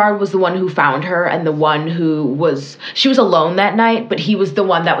bodyguard was the one who found her, and the one she was alone that night, but he was the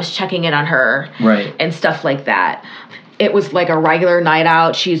one that was checking in on her. Right. And stuff like that. It was like a regular night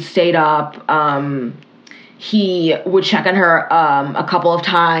out. She stayed up. He would check on her a couple of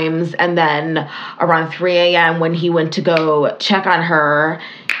times, and then around 3 a.m. when he went to go check on her,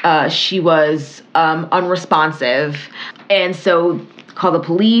 she was unresponsive, and so called the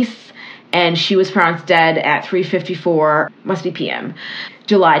police, and she was pronounced dead at 3:54, must be p.m.,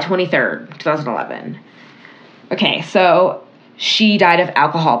 July 23rd, 2011. Okay, so she died of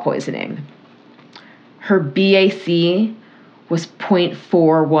alcohol poisoning. Her BAC was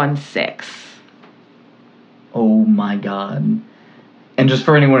 0.416. Oh my God. And just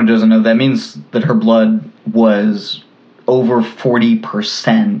for anyone who doesn't know, that means that her blood was over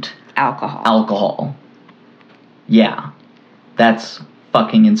 40% alcohol. Yeah. That's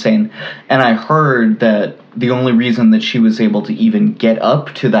fucking insane. And I heard that the only reason that she was able to even get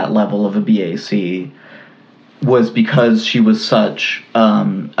up to that level of a BAC was because she was such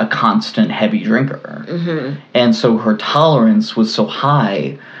a constant heavy drinker. Mm-hmm. And so her tolerance was so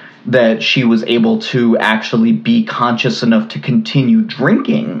high that she was able to actually be conscious enough to continue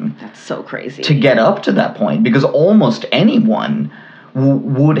drinking. That's so crazy. To get up to that point. Because almost anyone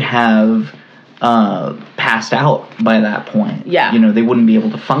would have passed out by that point. Yeah. You know, they wouldn't be able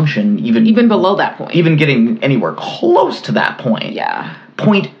to function even below that point. Even getting anywhere close to that point. Yeah.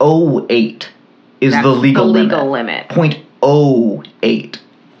 0.08 is the legal limit. 0.08.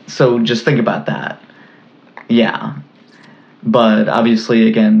 So just think about that. Yeah. But obviously,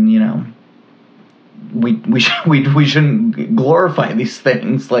 again, you know, we shouldn't glorify these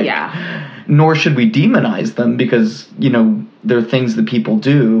things. Like, yeah. Nor should we demonize them because, you know, they're things that people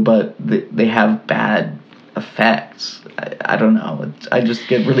do, but they have bad effects. I don't know. I just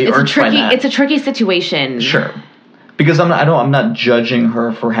get really irked by that. It's a tricky situation. Sure. Because I'm not judging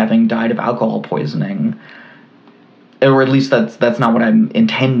her for having died of alcohol poisoning. Or at least that's not what I'm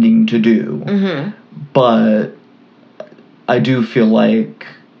intending to do. Mm-hmm. But I do feel like,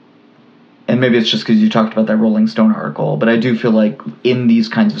 and maybe it's just because you talked about that Rolling Stone article, but I do feel like in these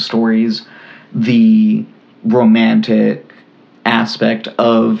kinds of stories, the romantic aspect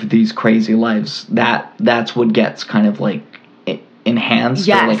of these crazy lives, that's what gets kind of like enhanced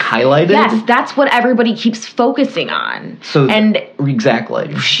or like highlighted. Yes, that's what everybody keeps focusing on. So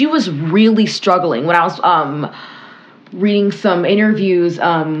exactly. She was really struggling when I was reading some interviews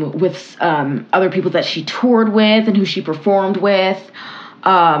with other people that she toured with and who she performed with.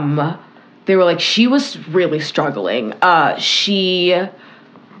 They were like, she was really struggling. She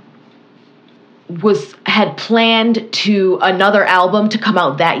had planned to another album to come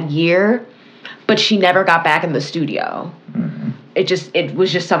out that year, but she never got back in the studio. Mm-hmm. It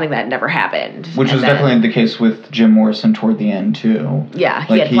was just something that never happened. Which was definitely the case with Jim Morrison toward the end too. Yeah,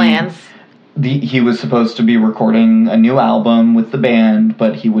 he had plans. He was supposed to be recording a new album with the band,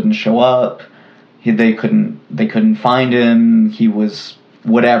 but he wouldn't show up. They couldn't find him. He was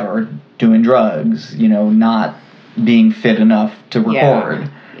whatever, doing drugs, you know, not being fit enough to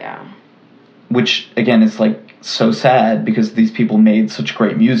record. Yeah. Which again is like so sad because these people made such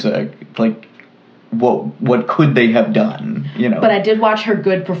great music. Like, what could they have done? You know. But I did watch her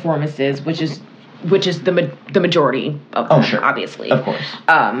good performances, which is the majority of them, sure. Obviously. Of course.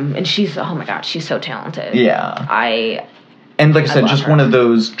 And she's, oh my God, she's so talented. Yeah. And like I said, just one of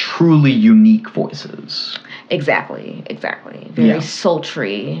those truly unique voices. Exactly. Very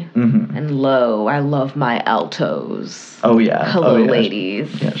sultry and low. I love my altos. Oh, yeah. Hello,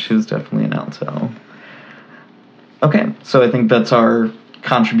 ladies. Yeah, she was definitely an alto. Okay, so I think that's our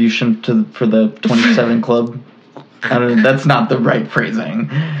contribution for the 27 Club. I don't know, that's not the right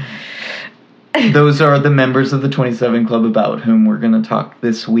phrasing. Those are the members of the 27 Club about whom we're going to talk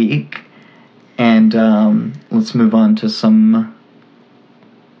this week. And let's move on to some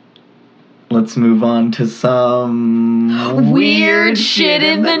weird shit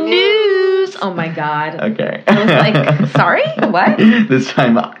in the news. Oh my God. Okay. I was like, sorry? What? This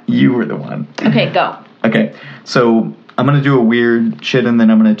time you were the one. Okay, go. Okay. So I'm going to do a weird shit and then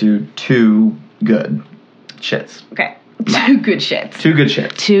I'm going to do two good shits. Okay. Two good shits. Two good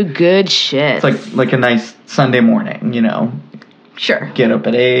shits. Two good shits. It's like a nice Sunday morning, you know. Sure. Get up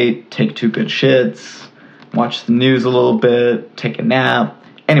at 8, take two good shits, watch the news a little bit, take a nap.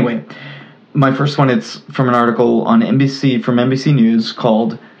 Anyway, my first one, it's from an article on NBC News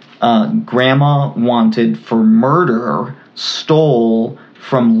called Grandma Wanted for Murder Stole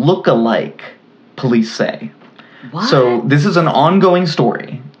from look-alike, police say. What? So this is an ongoing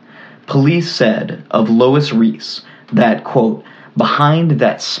story. Police said of Lois Reese that, quote, behind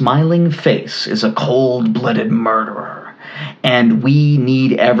that smiling face is a cold-blooded murderer, and we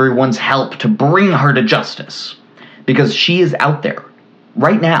need everyone's help to bring her to justice. Because she is out there,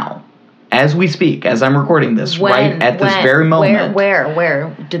 right now, as we speak, as I'm recording this, right at this very moment.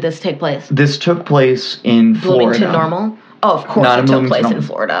 Where did this take place? This took place in Florida. Bloomington Normal? Oh, of course it took place in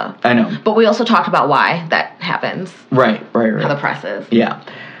Florida. I know. But we also talked about why that happens. Right. How the press is. Yeah.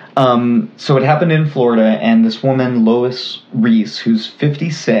 So it happened in Florida, and this woman, Lois Reese, who's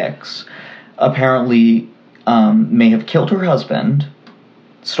 56, apparently may have killed her husband,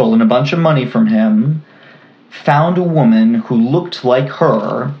 stolen a bunch of money from him, found a woman who looked like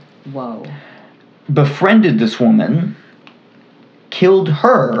her, whoa, befriended this woman, killed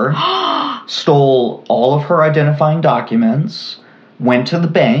her, stole all of her identifying documents, went to the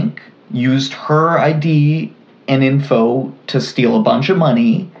bank, used her ID and info to steal a bunch of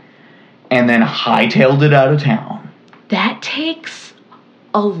money, and then hightailed it out of town. That takes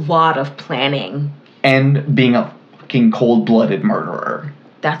a lot of planning. And being a fucking cold-blooded murderer.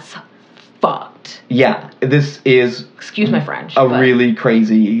 That's fucked. Yeah, this is... Excuse my French. Really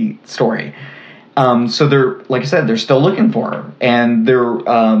crazy story. So they're, like I said, they're still looking for her. And they're,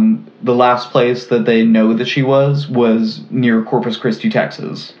 the last place that they know that she was near Corpus Christi,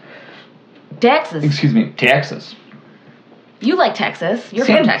 Texas. Texas? Excuse me, Texas. You like Texas. You're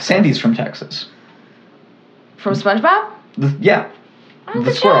from Texas. Sandy's from Texas. From SpongeBob? Yeah. Oh,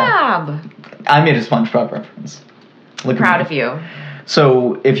 good job. I made a SpongeBob reference. Proud of you.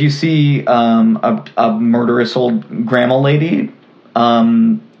 So if you see a murderous old grandma lady,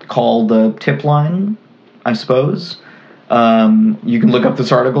 call the tip line, I suppose. You can look up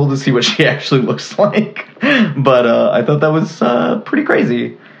this article to see what she actually looks like. But I thought that was pretty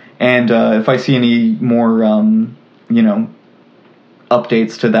crazy. And if I see any more,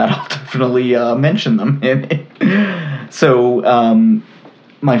 updates to that, I'll definitely mention them. So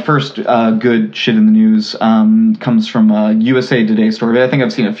my first good shit in the news comes from a USA Today story. I think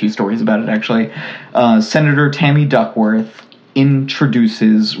I've seen a few stories about it, actually. Senator Tammy Duckworth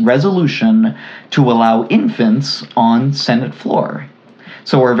introduces resolution to allow infants on Senate floor.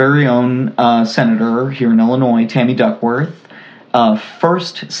 So our very own senator here in Illinois, Tammy Duckworth,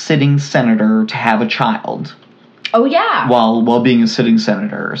 first sitting senator to have a child. Oh, yeah. While being a sitting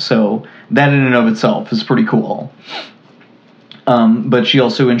senator. So that in and of itself is pretty cool. But she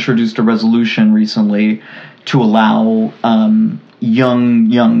also introduced a resolution recently to allow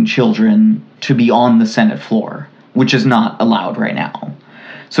young children to be on the Senate floor, which is not allowed right now.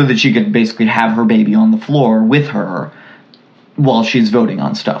 So that she could basically have her baby on the floor with her while she's voting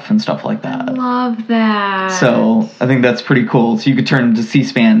on stuff and stuff like that. I love that. So I think that's pretty cool. So you could turn to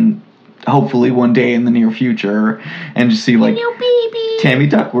C-SPAN hopefully one day in the near future and just see like Tammy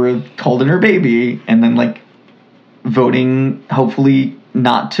Duckworth holding her baby and then like voting hopefully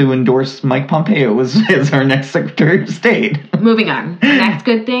not to endorse Mike Pompeo as our next Secretary of State. Moving on. Next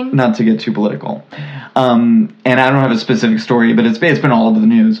good thing? Not to get too political. And I don't have a specific story, but it's been all over the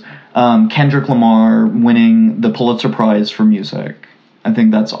news. Kendrick Lamar winning the Pulitzer Prize for music. I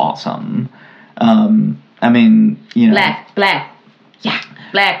think that's awesome. I mean, Black. Yeah.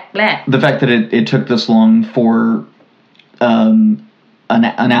 Black. The fact that it took this long for an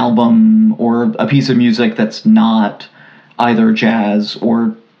album or a piece of music that's not either jazz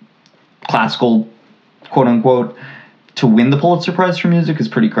or classical, quote unquote, to win the Pulitzer Prize for music is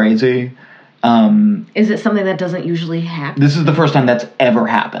pretty crazy. Is it something that doesn't usually happen? This is the first time that's ever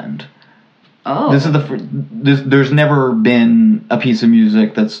happened. Oh. This is there's never been a piece of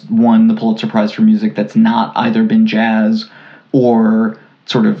music that's won the Pulitzer Prize for music that's not either been jazz or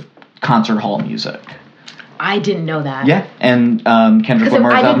sort of concert hall music. I didn't know that. Yeah, and Kendrick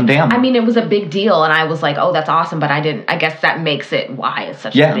Lamar's album Damn. I mean, it was a big deal, and I was like, oh, that's awesome, but I guess that makes it why it's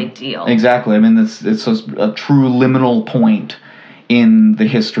such a big deal. Exactly. I mean, it's a true liminal point in the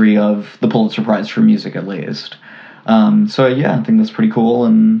history of the Pulitzer Prize for music, at least. So, yeah, I think that's pretty cool,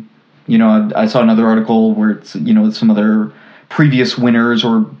 and, I saw another article where it's, some other previous winners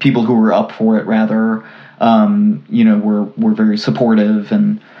or people who were up for it, rather, were very supportive,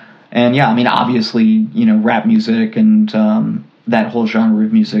 and yeah, I mean, obviously, rap music and that whole genre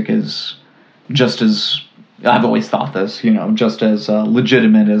of music is just as, I've always thought this, just as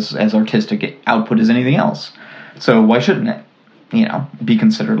legitimate as artistic output as anything else. So why shouldn't it, be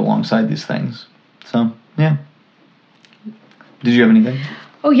considered alongside these things? So, yeah. Did you have anything?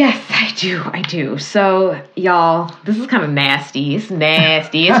 Oh, yes, I do. So, y'all, this is kind of nasty. It's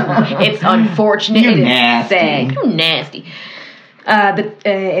nasty. It's unfortunate. You're nasty. You're nasty.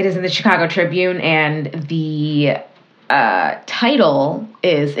 It is in the Chicago Tribune, and the title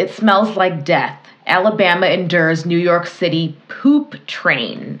is "It Smells Like Death. Alabama Endures New York City Poop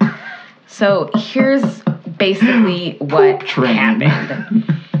Train." So here's basically what happened.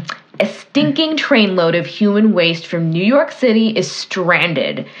 A stinking trainload of human waste from New York City is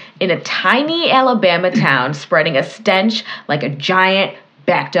stranded in a tiny Alabama town, spreading a stench like a giant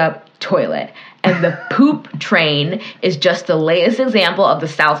backed up toilet. And the poop train is just the latest example of the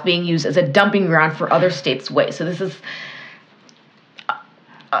South being used as a dumping ground for other states' waste. So this is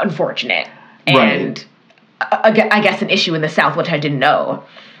unfortunate. And I guess an issue in the South, which I didn't know.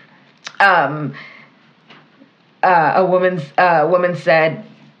 A woman said,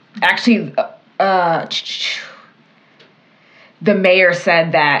 actually, the mayor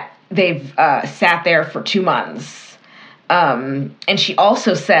said that they've sat there for 2 months. And she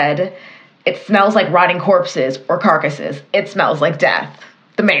also said, it smells like rotting corpses or carcasses. It smells like death.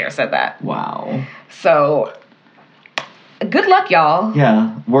 The mayor said that. Wow. So, good luck, y'all.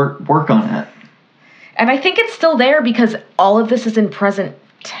 Yeah, work on it. And I think it's still there because all of this is in present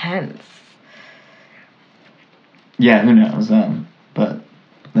tense. Yeah, who knows? But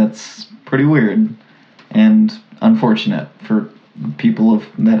that's pretty weird and unfortunate for people of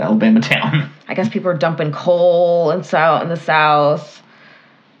that Alabama town. I guess people are dumping coal in the South.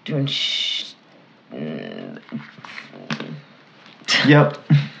 Doing Yep.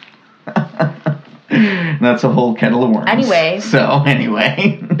 That's a whole kettle of worms. Anyway.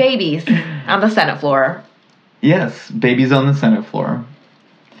 Babies on the Senate floor. Yes, babies on the Senate floor.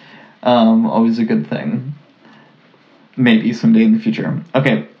 Always a good thing. Maybe someday in the future.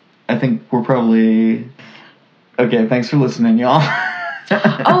 Okay, I think we're probably... Okay, thanks for listening, y'all.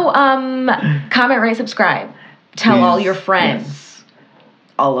 Comment, rate, subscribe. Tell Please, all your friends. Yes.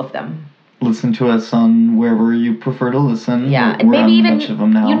 All of them. Listen to us on wherever you prefer to listen. Yeah, and maybe even a bunch of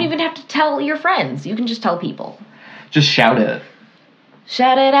them now. You don't even have to tell your friends. You can just tell people. Just shout it.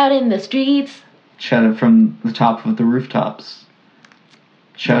 Shout it out in the streets. Shout it from the top of the rooftops.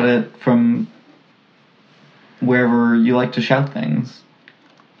 Shout it from wherever you like to shout things.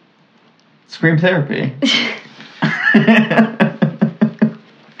 Scream therapy.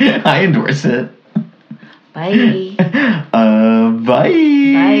 I endorse it. Bye. Bye.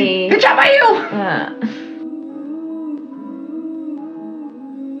 Bye. Good job by you.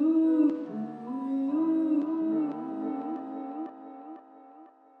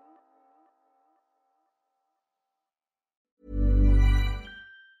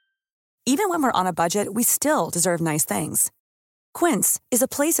 Even when we're on a budget, we still deserve nice things. Quince is a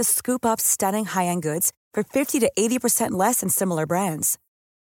place to scoop up stunning high-end goods for 50 to 80% less than similar brands.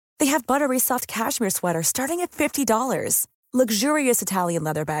 They have buttery soft cashmere sweaters starting at $50, luxurious Italian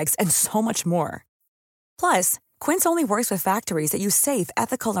leather bags, and so much more. Plus, Quince only works with factories that use safe,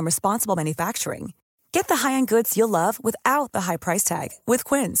 ethical, and responsible manufacturing. Get the high-end goods you'll love without the high price tag with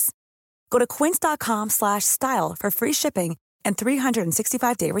Quince. Go to quince.com/style for free shipping and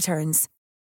 365-day returns.